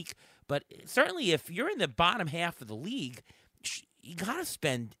after week. But certainly, if you're in the bottom half of the league, you got to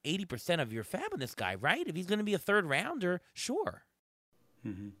spend 80% of your fab on this guy, right? If he's going to be a third rounder, sure.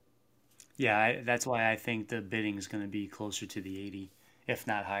 Mm-hmm. Yeah, that's why I think the bidding is going to be closer to the 80, if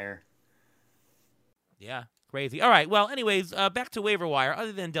not higher. Yeah, crazy. All right, well, anyways, back to waiver wire.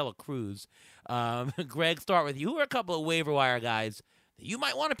 Other than De La Cruz, Greg, start with you. Who are a couple of waiver wire guys that you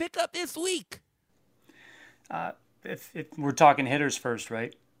might want to pick up this week? If we're talking hitters first,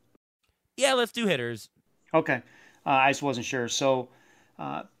 right? Yeah, let's do hitters. Okay. I just wasn't sure. So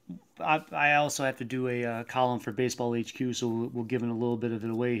I also have to do a column for Baseball HQ, so we'll give it a little bit of it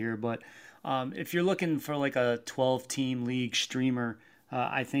away here. But if you're looking for like a 12-team league streamer,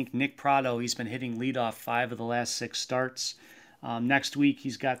 I think Nick Prado, he's been hitting leadoff 5 of the last 6 starts. Next week,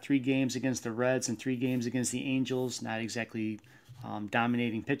 he's got 3 games against the Reds and 3 games against the Angels. Not exactly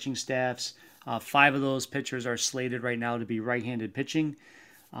dominating pitching staffs. 5 of those pitchers are slated right now to be right-handed pitching.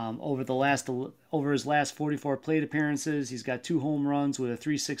 Over his last 44 plate appearances, he's got 2 home runs with a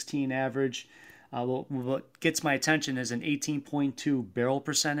 3.16 average. What gets my attention is an 18.2 barrel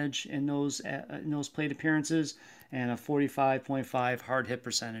percentage in those plate appearances and a 45.5 hard hit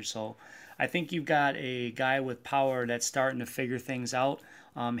percentage. So I think you've got a guy with power that's starting to figure things out,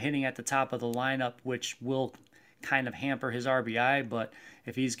 hitting at the top of the lineup, which will kind of hamper his RBI. But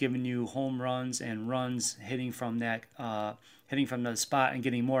if he's giving you home runs and runs hitting from the spot and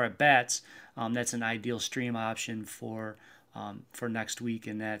getting more at bats, that's an ideal stream option for next week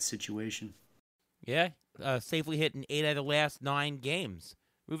in that situation. Yeah, safely hitting 8 out of the last 9 games.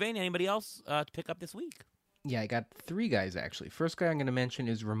 Ruvain, anybody else to pick up this week? Yeah, I got 3 guys, actually. First guy I'm going to mention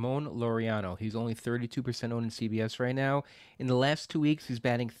is Ramon Laureano. He's only 32% owned in CBS right now. In the last 2 weeks, he's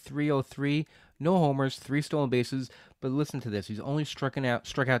batting .303, no homers, 3 stolen bases. But listen to this. He's only struck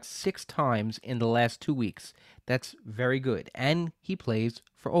out 6 times in the last 2 weeks. That's very good. And he plays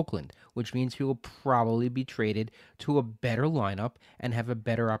for Oakland, which means he will probably be traded to a better lineup and have a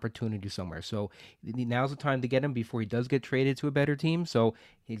better opportunity somewhere. So now's the time to get him before he does get traded to a better team. So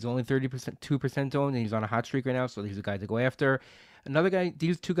he's only 2% owned, and he's on a hot streak right now, so he's a guy to go after. Another guy,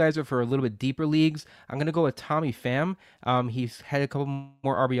 these 2 guys are for a little bit deeper leagues. I'm going to go with Tommy Pham. He's had a couple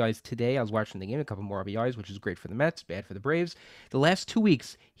more RBIs today. I was watching the game, a couple more RBIs, which is great for the Mets, bad for the Braves. The last 2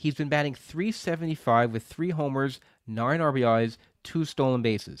 weeks, he's been batting .375 with 3 homers, 9 RBIs, 2 stolen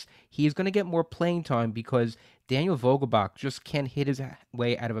bases. He's going to get more playing time because Daniel Vogelbach just can't hit his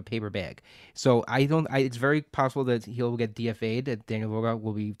way out of a paper bag. So it's very possible that he'll get DFA'd, that Daniel Vogelbach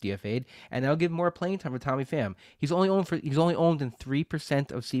will be DFA'd, and that'll give more playing time for Tommy Pham. He's only owned in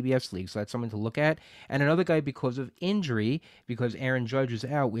 3% of CBS leagues, so that's something to look at. And another guy because of injury, because Aaron Judge is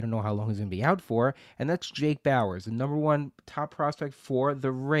out, we don't know how long he's going to be out for, and that's Jake Bauers, the number 1 top prospect for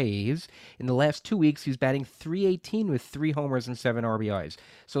the Rays. In the last 2 weeks, he's batting .318 with 3 homers and 7 RBIs.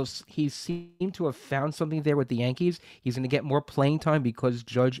 So he seemed to have found something there with the Yankees. He's going to get more playing time because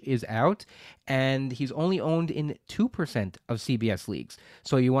Judge is out, and he's only owned in 2% of CBS leagues.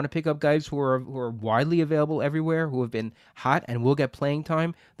 So you want to pick up guys who are widely available everywhere, who have been hot and will get playing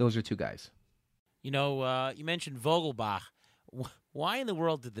time. Those are 2 guys. You know, you mentioned Vogelbach. Why in the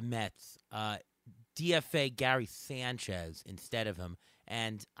world did the Mets DFA Gary Sanchez instead of him?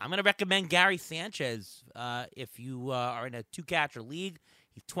 And I'm going to recommend Gary Sanchez if you are in a 2-catcher league.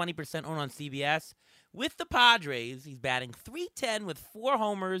 He's 20% owned on CBS. With the Padres, he's batting .310 with 4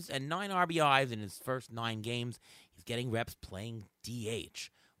 homers and 9 RBIs in his first 9 games. He's getting reps playing DH.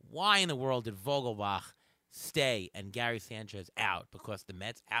 Why in the world did Vogelbach stay and Gary Sanchez out? Because the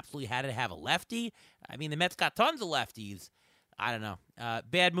Mets absolutely had to have a lefty? I mean, the Mets got tons of lefties. I don't know.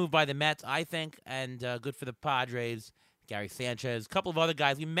 Bad move by the Mets, I think, and good for the Padres. Gary Sanchez, a couple of other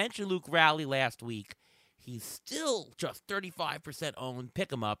guys. We mentioned Luke Rowley last week. He's still just 35% owned.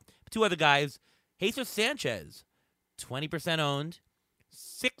 Pick him up. 2 other guys. Jesus Sanchez, 20% owned,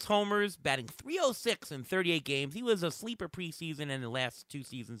 6 homers, batting .306 in 38 games. He was a sleeper preseason, and in the last 2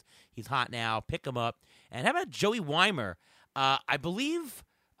 seasons, he's hot now. Pick him up. And how about Joey Weimer? I believe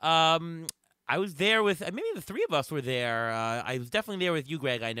I was there with, maybe the 3 of us were there. I was definitely there with you,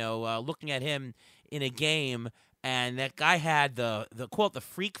 Greg, I know, looking at him in a game, and that guy had the quote, the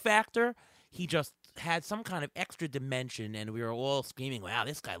freak factor. He just had some kind of extra dimension, and we were all screaming, wow,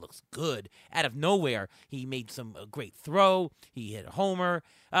 this guy looks good. Out of nowhere, he made some great throw. He hit a homer.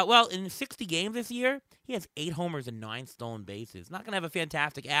 Well, in 60 games this year, he has 8 homers and 9 stolen bases. Not going to have a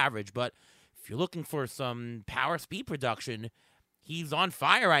fantastic average, but if you're looking for some power speed production, he's on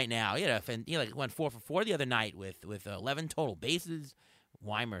fire right now. He went 4 for 4 the other night with 11 total bases.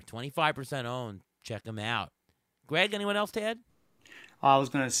 Weimer, 25% owned. Check him out. Greg, anyone else to add? I was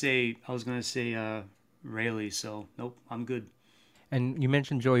gonna say Rayleigh, so nope, I'm good. And you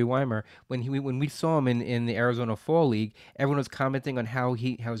mentioned Joey Weimer. When we saw him in the Arizona Fall League, everyone was commenting on how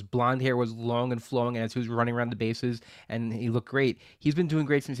his blonde hair was long and flowing as he was running around the bases, and he looked great. He's been doing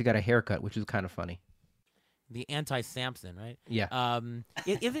great since he got a haircut, which is kind of funny. The anti-Samson, right? Yeah.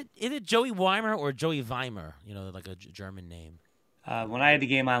 Is it Joey Weimer or Joey Weimer? Like a German name. When I had the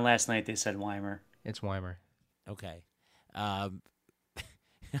game on last night, they said Weimer. It's Weimer. Okay. I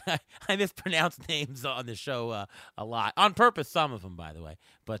mispronounce names on the show a lot, on purpose. Some of them, by the way.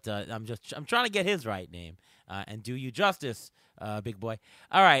 But I'm trying to get his right name and do you justice, big boy.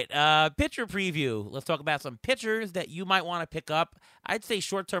 All right, pitcher preview. Let's talk about some pitchers that you might want to pick up. I'd say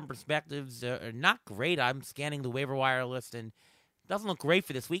short-term perspectives are not great. I'm scanning the waiver wire list and it doesn't look great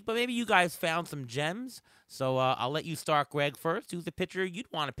for this week. But maybe you guys found some gems. So I'll let you start, Greg, first. Who's the pitcher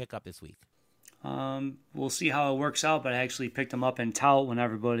you'd want to pick up this week? We'll see how it works out, but I actually picked him up in tout when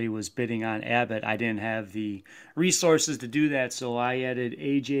everybody was bidding on Abbott. I didn't have the resources to do that, so I added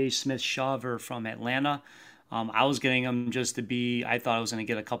A.J. Smith-Shawver from Atlanta. I was getting him just to be, I thought I was going to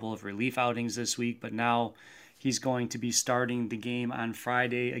get a couple of relief outings this week, but now he's going to be starting the game on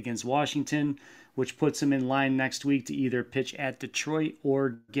Friday against Washington, which puts him in line next week to either pitch at Detroit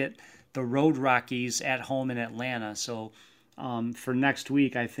or get the Road Rockies at home in Atlanta. So for next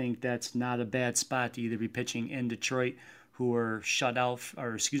week, I think that's not a bad spot to either be pitching in Detroit, who were shut out,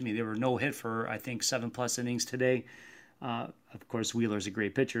 they were no hit for, I think, 7+ innings today. Of course, Wheeler's a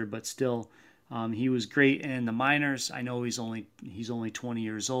great pitcher, but still, he was great in the minors. I know he's only 20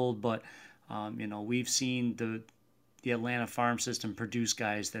 years old, but we've seen the Atlanta farm system produce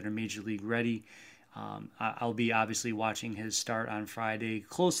guys that are major league ready. I'll be obviously watching his start on Friday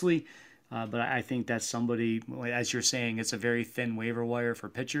closely. But I think that's somebody, as you're saying, it's a very thin waiver wire for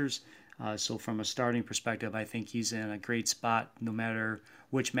pitchers. So from a starting perspective, I think he's in a great spot no matter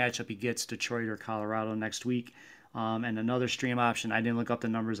which matchup he gets, Detroit or Colorado next week. And another stream option, I didn't look up the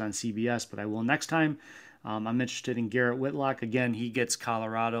numbers on CBS, but I will next time. I'm interested in Garrett Whitlock. Again, he gets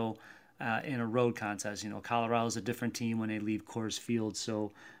Colorado in a road contest. Colorado's a different team when they leave Coors Field.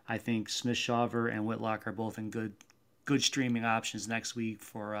 So I think Smith-Shawver and Whitlock are both in good streaming options next week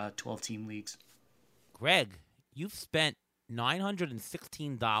for 12-team leagues. Greg, you've spent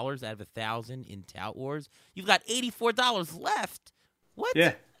 $916 out of $1,000 in Tout Wars. You've got $84 left. What?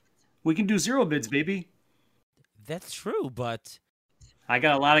 Yeah, we can do zero bids, baby. That's true, but I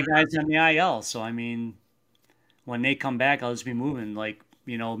got a lot of guys on the IL, so I mean, when they come back, I'll just be moving.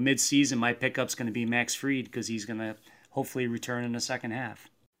 Mid-season, my pickup's going to be Max Fried because he's going to hopefully return in the second half.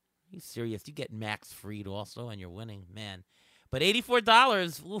 Are you serious? You get Max Fried also, and you're winning, man. But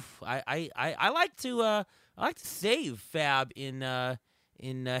 $84, oof! I like to save Fab in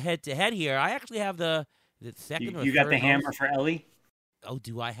head to head here. I actually have the second. You got the hammer for Ellie? Oh,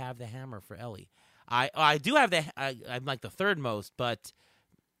 do I have the hammer for Ellie? I do have I'm like the third most, but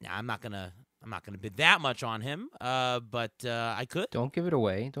I'm not gonna bid that much on him. But I could. Don't give it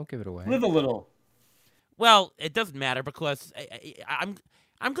away. Live a little. Well, it doesn't matter because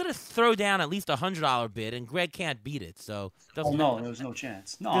I'm going to throw down at least $100 bid, and Greg can't beat it. So, no, there's no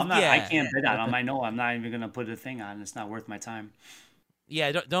chance. No, I'm not. Yeah. I can't bid on him. I know I'm not even going to put a thing on. It's not worth my time.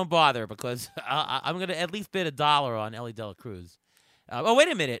 Yeah, don't bother because I'm going to at least bid $1 on Ellie De La Cruz.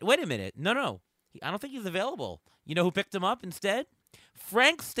 Wait a minute. No. I don't think he's available. You know who picked him up instead?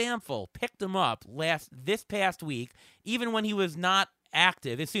 Frank Stamfel picked him up this past week, even when he was not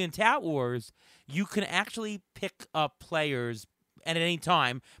active. You see, in Tout Wars, you can actually pick up players at any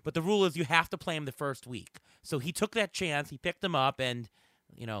time, but the rule is you have to play him the first week. So he took that chance. He picked him up, and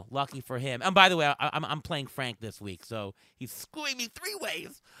lucky for him. And by the way, I'm playing Frank this week, so he's screwing me 3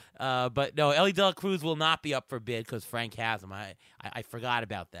 ways. But no, Ellie De La Cruz will not be up for bid because Frank has him. I forgot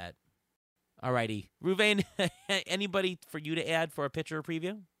about that. Alrighty, Ruvain, anybody for you to add for a pitcher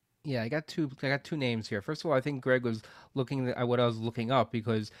preview? Yeah, I got two names here. First of all, I think Greg was looking at what I was looking up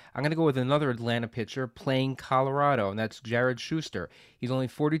because I'm going to go with another Atlanta pitcher playing Colorado, and that's Jared Schuster. He's only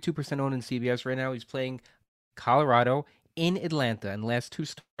 42% owned in CBS right now. He's playing Colorado in Atlanta. And last few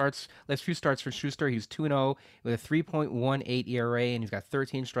starts for Schuster, he's 2-0 with a 3.18 ERA, and he's got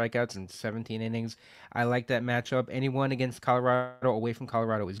 13 strikeouts in 17 innings. I like that matchup. Anyone against Colorado, away from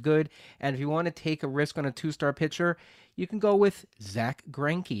Colorado, is good. And if you want to take a risk on a 2-star pitcher, you can go with Zach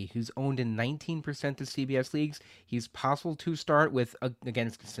Greinke, who's owned in 19% of CBS leagues. He's possible to start with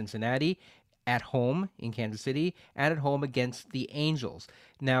against Cincinnati, at home in Kansas City, and at home against the Angels.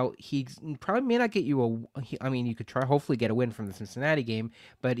 Now, he probably may not get you you could hopefully get a win from the Cincinnati game,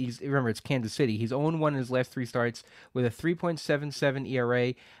 but remember, it's Kansas City. He's 0-1 in his last 3 starts with a 3.77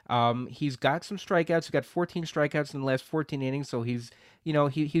 ERA. He's got some strikeouts. He's got 14 strikeouts in the last 14 innings, so he's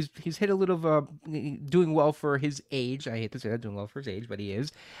hit a little doing well for his age. I hate to say that, doing well for his age, but he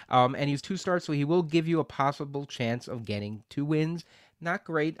is. And he's 2 starts, so he will give you a possible chance of getting 2 wins. Not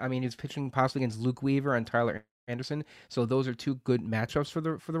great. I mean, he's pitching possibly against Luke Weaver and Tyler Anderson, so those are 2 good matchups for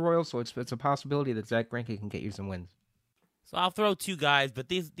the Royals. So it's a possibility that Zach Greinke can get you some wins. So I'll throw 2 guys, but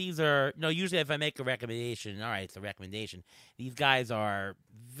these are usually if I make a recommendation, all right, it's a recommendation. These guys are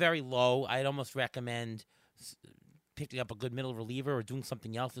very low. I'd almost recommend picking up a good middle reliever or doing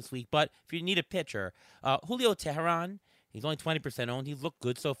something else this week. But if you need a pitcher, Julio Teheran. He's only 20% owned. He's looked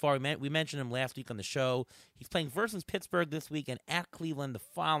good so far. We mentioned him last week on the show. He's playing versus Pittsburgh this week and at Cleveland the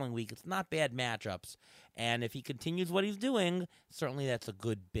following week. It's not bad matchups. And if he continues what he's doing, certainly that's a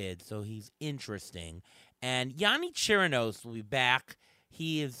good bid. So he's interesting. And Yanni Chirinos will be back.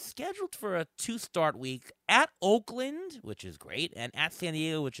 He is scheduled for a 2-start week at Oakland, which is great, and at San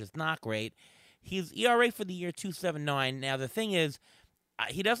Diego, which is not great. His ERA for the year 2.79. Now the thing is,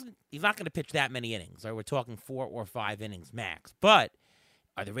 he's not going to pitch that many innings. Or we're talking 4 or 5 innings max. But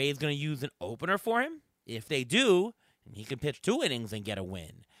are the Rays going to use an opener for him? If they do, he can pitch 2 innings and get a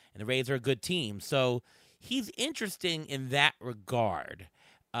win. And the Rays are a good team. So he's interesting in that regard.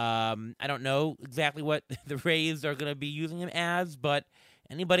 I don't know exactly what the Rays are going to be using him as, but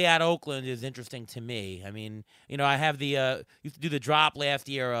anybody out of Oakland is interesting to me. I mean, I have used to do the drop last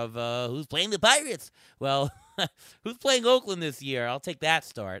year of who's playing the Pirates. Well, who's playing Oakland this year? I'll take that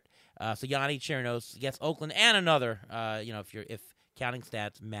start. So Yanni Chirinos gets Oakland and another. If counting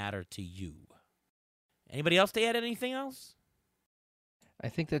stats matter to you. Anybody else to add anything else? I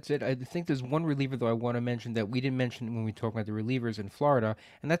think that's it. I think there's one reliever, though, I want to mention that we didn't mention when we talk about the relievers in Florida,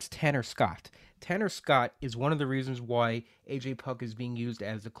 and that's Tanner Scott. Tanner Scott is one of the reasons why A.J. Puck is being used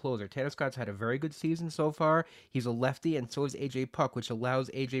as the closer. Tanner Scott's had a very good season so far. He's a lefty, and so is A.J. Puck, which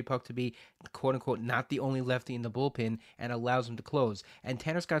allows A.J. Puck to be, quote-unquote, not the only lefty in the bullpen and allows him to close. And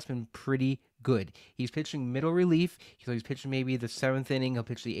Tanner Scott's been pretty good. He's pitching middle relief, so he's pitching maybe the 7th inning, he'll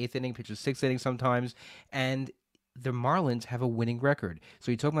pitch the 8th inning, pitches 6th inning sometimes, and the Marlins have a winning record.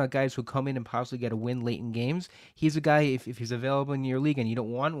 So you're talking about guys who come in and possibly get a win late in games. He's a guy, if he's available in your league and you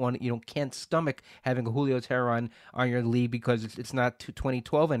don't want one, can't stomach having a Julio Teheran on your league because it's not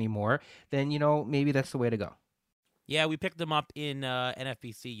 2012 anymore, then, maybe that's the way to go. Yeah, we picked them up in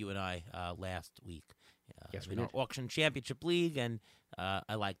NFBC, you and I, last week. Yes, we in our did. Auction Championship League, and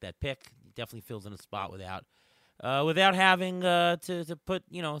I like that pick. He definitely fills in a spot without having to put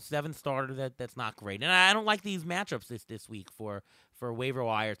 7 starter. That's not great, and I don't like these matchups this week for waiver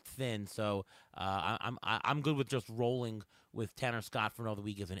wire thin. So I'm good with just rolling with Tanner Scott for another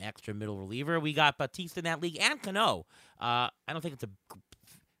week as an extra middle reliever. We got Bautista in that league and Cano. I don't think it's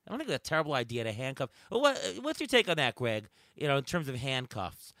a terrible idea to handcuff. What's your take on that, Greg? In terms of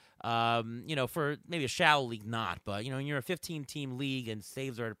handcuffs. For maybe a shallow league, not, but when you're a 15-team league and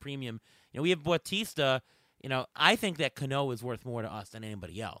saves are at a premium, we have Bautista. I think that Cano is worth more to us than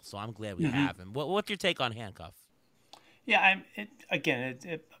anybody else, so I'm glad we have him. What's your take on handcuff? Yeah,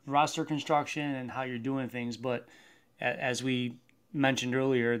 roster construction and how you're doing things, but as we mentioned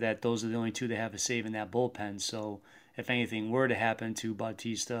earlier, that those are the only 2 that have a save in that bullpen. So if anything were to happen to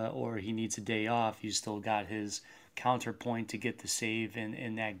Bautista or he needs a day off, you still got his counterpoint to get the save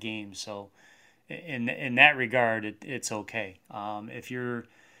in that game. So in that regard, it's okay. If you're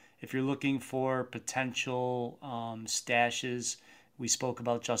looking for potential stashes, we spoke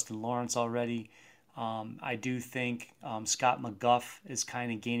about Justin Lawrence already. I do think Scott McGough is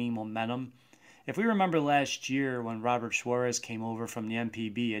kind of gaining momentum. If we remember last year when Robert Suarez came over from the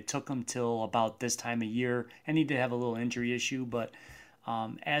MPB, it took him till about this time of year, and he did have a little injury issue, but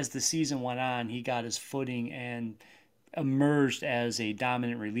as the season went on, he got his footing and emerged as a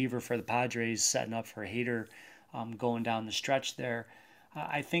dominant reliever for the Padres, setting up for Hader going down the stretch there.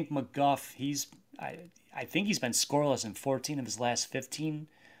 I think McGough, I think he's been scoreless in 14 of his last 15,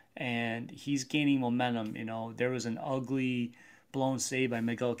 and he's gaining momentum. There was an ugly blown save by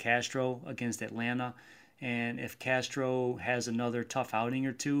Miguel Castro against Atlanta, and if Castro has another tough outing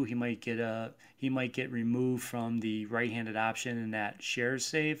or two, he might get removed from the right-handed option in that shares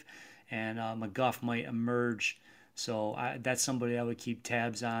save, and McGough might emerge. So that's somebody I would keep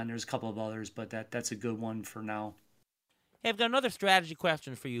tabs on. There's a couple of others, but that's a good one for now. Hey, I've got another strategy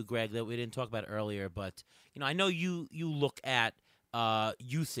question for you, Greg, that we didn't talk about earlier. But I know you look at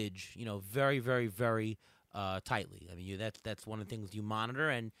usage, very, very, very tightly. I mean, that's one of the things you monitor,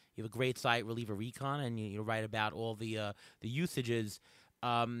 and you have a great site, Reliever Recon, and you write about all the usages.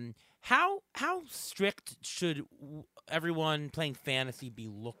 How strict should everyone playing fantasy be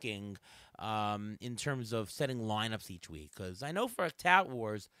looking in terms of setting lineups each week? Because I know for Tout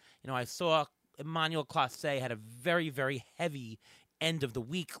Wars, I saw Emmanuel Clase had a very, very heavy end of the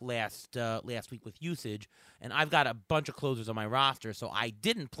week last week with usage, and I've got a bunch of closers on my roster, so I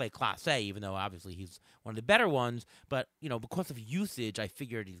didn't play Clase, even though obviously he's one of the better ones. But because of usage, I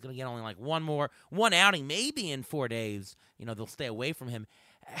figured he's going to get only like one outing, maybe in 4 days. They'll stay away from him.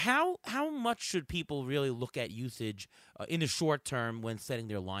 How much should people really look at usage in the short term when setting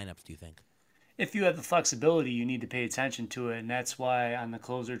their lineups, do you think? If you have the flexibility, you need to pay attention to it, and that's why on the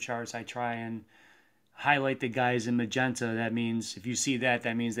closer charts I try and highlight the guys in magenta. That means if you see that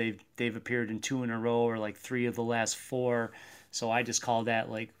means they've appeared in 2 in a row or like 3 of the last 4. So I just call that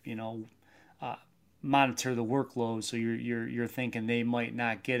monitor the workload. So you're thinking they might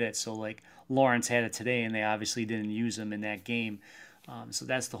not get it. So like Lawrence had it today, and they obviously didn't use him in that game. So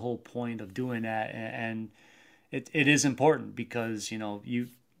that's the whole point of doing that, and it is important because you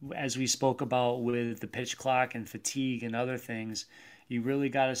as we spoke about with the pitch clock and fatigue and other things, you really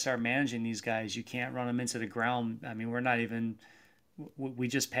got to start managing these guys. You can't run them into the ground. I mean, we're not even. We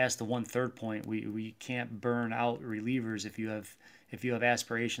just passed the 1/3 point. We can't burn out relievers if you have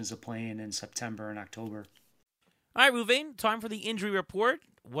aspirations of playing in September and October. All right, Ruvain, time for the injury report.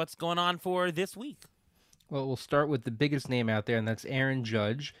 What's going on for this week? Well, we'll start with the biggest name out there, and that's Aaron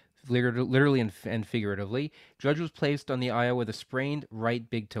Judge, literally and figuratively. Judge was placed on the IL with a sprained right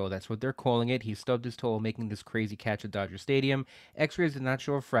big toe. That's what they're calling it. He stubbed his toe while making this crazy catch at Dodger Stadium. X-rays did not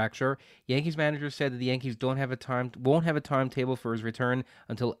show a fracture. Yankees manager said that the Yankees won't have a timetable for his return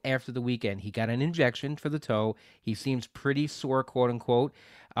until after the weekend. He got an injection for the toe. He seems pretty sore, quote unquote.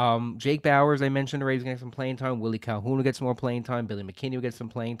 Jake Bauers, I mentioned already, is going to get some playing time. Willie Calhoun will get some more playing time. Billy McKinney will get some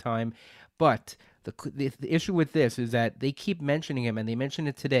playing time. But the issue with this is that they keep mentioning him, and they mentioned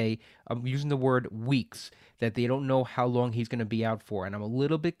it today. I'm using the word weeks, that they don't know how long he's going to be out for, and I'm a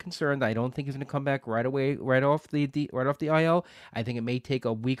little bit concerned. I don't think he's going to come back right away, right off the IL. I think it may take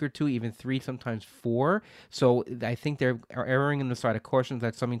a week or two, even 3, sometimes 4. So I think they're erring on the side of caution.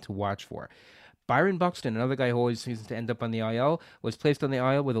 That's something to watch for. Byron Buxton, another guy who always seems to end up on the IL, was placed on the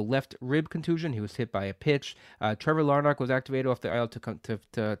IL with a left rib contusion. He was hit by a pitch. Trevor Larnach was activated off the IL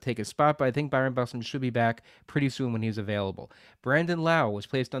to take his spot, but I think Byron Buxton should be back pretty soon when he's available. Brandon Lau was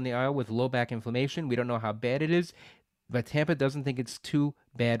placed on the IL with low back inflammation. We don't know how bad it is, but Tampa doesn't think it's too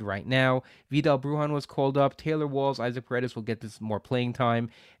bad right now. Vidal Brujan was called up. Taylor Walls, Isaac Paredes will get this more playing time.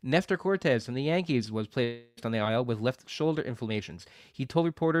 Nestor Cortez from the Yankees was placed on the IL with left shoulder inflammations. He told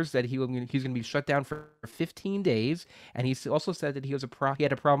reporters that he's going to be shut down for 15 days, and he also said that he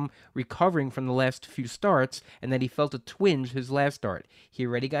had a problem recovering from the last few starts, and that he felt a twinge his last start. He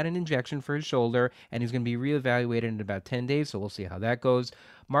already got an injection for his shoulder, and he's going to be reevaluated in about 10 days, so we'll see how that goes.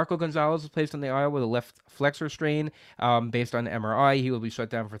 Marco Gonzalez was placed on the IL with a left flexor strain based on MRI. He will be shut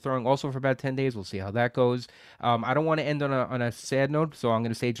down for throwing also for about 10 days. We'll see how that goes. I don't want to end on a sad note, so I'm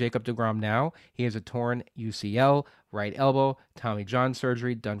going to say Jacob deGrom now. He has a torn UCL, right elbow, Tommy John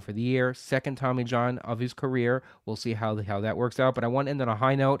surgery done for the year. Second Tommy John of his career. We'll see how that works out. But I want to end on a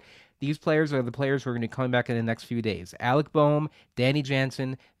high note. These players are the players who are going to be coming back in the next few days. Alec Boehm, Danny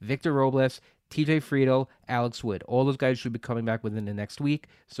Jansen, Victor Robles, TJ Friedel, Alex Wood. All those guys should be coming back within the next week,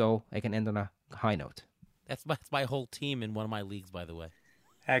 so I can end on a high note. That's my whole team in one of my leagues, by the way.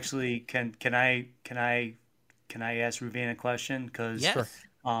 Actually, can I ask Ruvain a question? Because yes.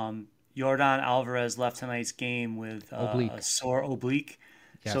 Yordan Alvarez left tonight's game with a sore oblique.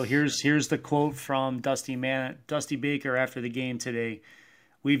 Yes. So here's the quote from Dusty Baker after the game today.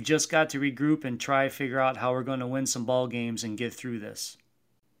 "We've just got to regroup and try figure out how we're going to win some ball games and get through this."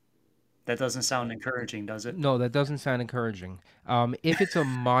 That doesn't sound encouraging, does it? No, that doesn't sound encouraging. If it's a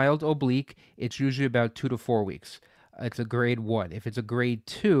mild oblique, it's usually about 2 to 4 weeks. It's a grade 1. If it's a grade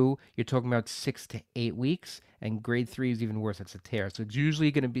 2, you're talking about 6 to 8 weeks, and grade 3 is even worse. It's a tear. So it's usually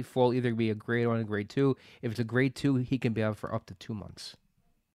going to either be a grade 1 or grade 2. If it's a grade 2, he can be out for up to 2 months.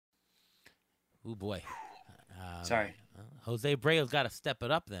 Oh boy. Sorry. Jose Abreu's got to step it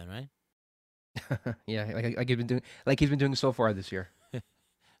up then, right? Yeah, like he's been doing so far this year.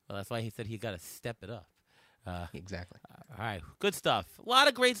 Well, that's why he said he got to step it up. Exactly. All right, good stuff. A lot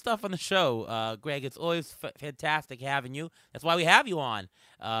of great stuff on the show, Greg. It's always fantastic having you. That's why we have you on,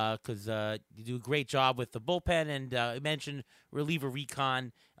 because you do a great job with the bullpen. And you mentioned Reliever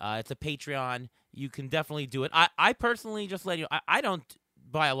Recon. It's a Patreon. You can definitely do it. I personally, just let you know, I don't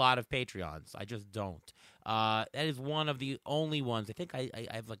buy a lot of Patreons. I just don't. That is one of the only ones. I think I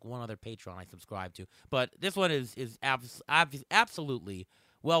have like one other Patreon I subscribe to, but this one is absolutely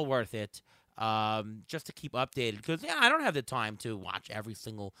well worth it, just to keep updated, because I don't have the time to watch every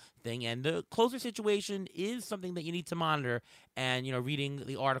single thing, and the closer situation is something that you need to monitor, and reading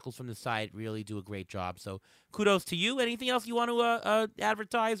the articles from the site really do a great job. So kudos to you. Anything else you want to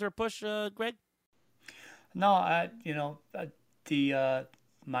advertise or push, Greg? No,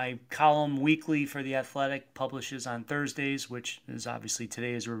 my column weekly for The Athletic publishes on Thursdays, which is obviously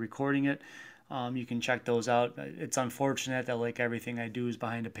today as we're recording it. You can check those out. It's unfortunate that like everything I do is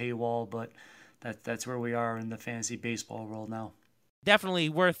behind a paywall, but that's where we are in the fantasy baseball world now. Definitely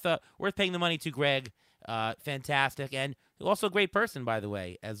worth paying the money to, Greg. Fantastic, and also a great person, by the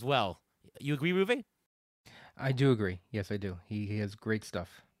way, as well. You agree, Ruve? I do agree. Yes, I do. He has great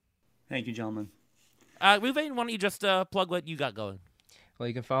stuff. Thank you, gentlemen. Ruve, why don't you just plug what you got going? Well,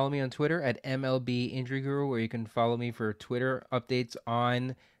 you can follow me on Twitter at MLB Injury Guru, or you can follow me for Twitter updates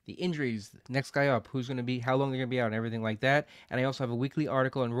on the injuries, next guy up, who's going to be, how long they're going to be out, and everything like that. And I also have a weekly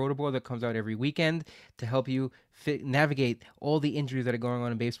article on Rotoboard that comes out every weekend to help you navigate all the injuries that are going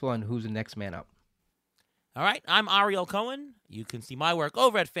on in baseball and who's the next man up. All right, I'm Ariel Cohen. You can see my work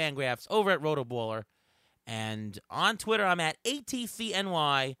over at Fangraphs, over at Rotoballer. And on Twitter, I'm at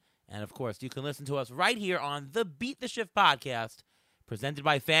ATCNY. And, of course, you can listen to us right here on the Beat the Shift podcast, presented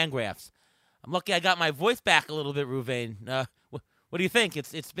by Fangraphs. I'm lucky I got my voice back a little bit, Ruvain. What do you think?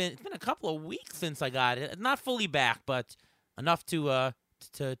 It's been a couple of weeks since I got it. Not fully back, but enough to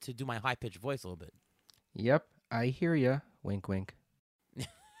do my high-pitched voice a little bit. Yep, I hear ya. Wink, wink.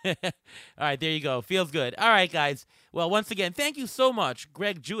 All right, there you go. Feels good. All right, guys. Well, once again, thank you so much,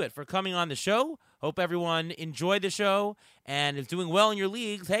 Greg Jewett, for coming on the show. Hope everyone enjoyed the show and is doing well in your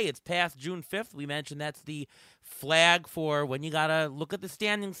leagues. Hey, it's past June 5th. We mentioned that's the flag for when you got to look at the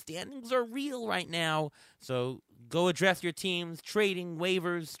standings. Standings are real right now. So go address your teams, trading,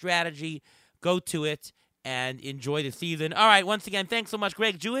 waivers, strategy. Go to it and enjoy the season. All right, once again, thanks so much,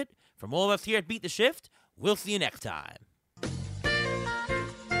 Greg Jewett. From all of us here at Beat the Shift, we'll see you next time.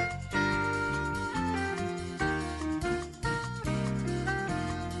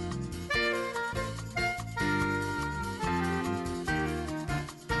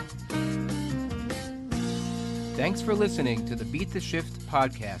 Thanks for listening to the Beat the Shift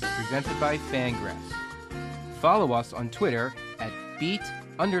podcast presented by Fangraphs. Follow us on Twitter at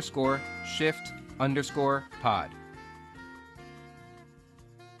beat_shift_pod.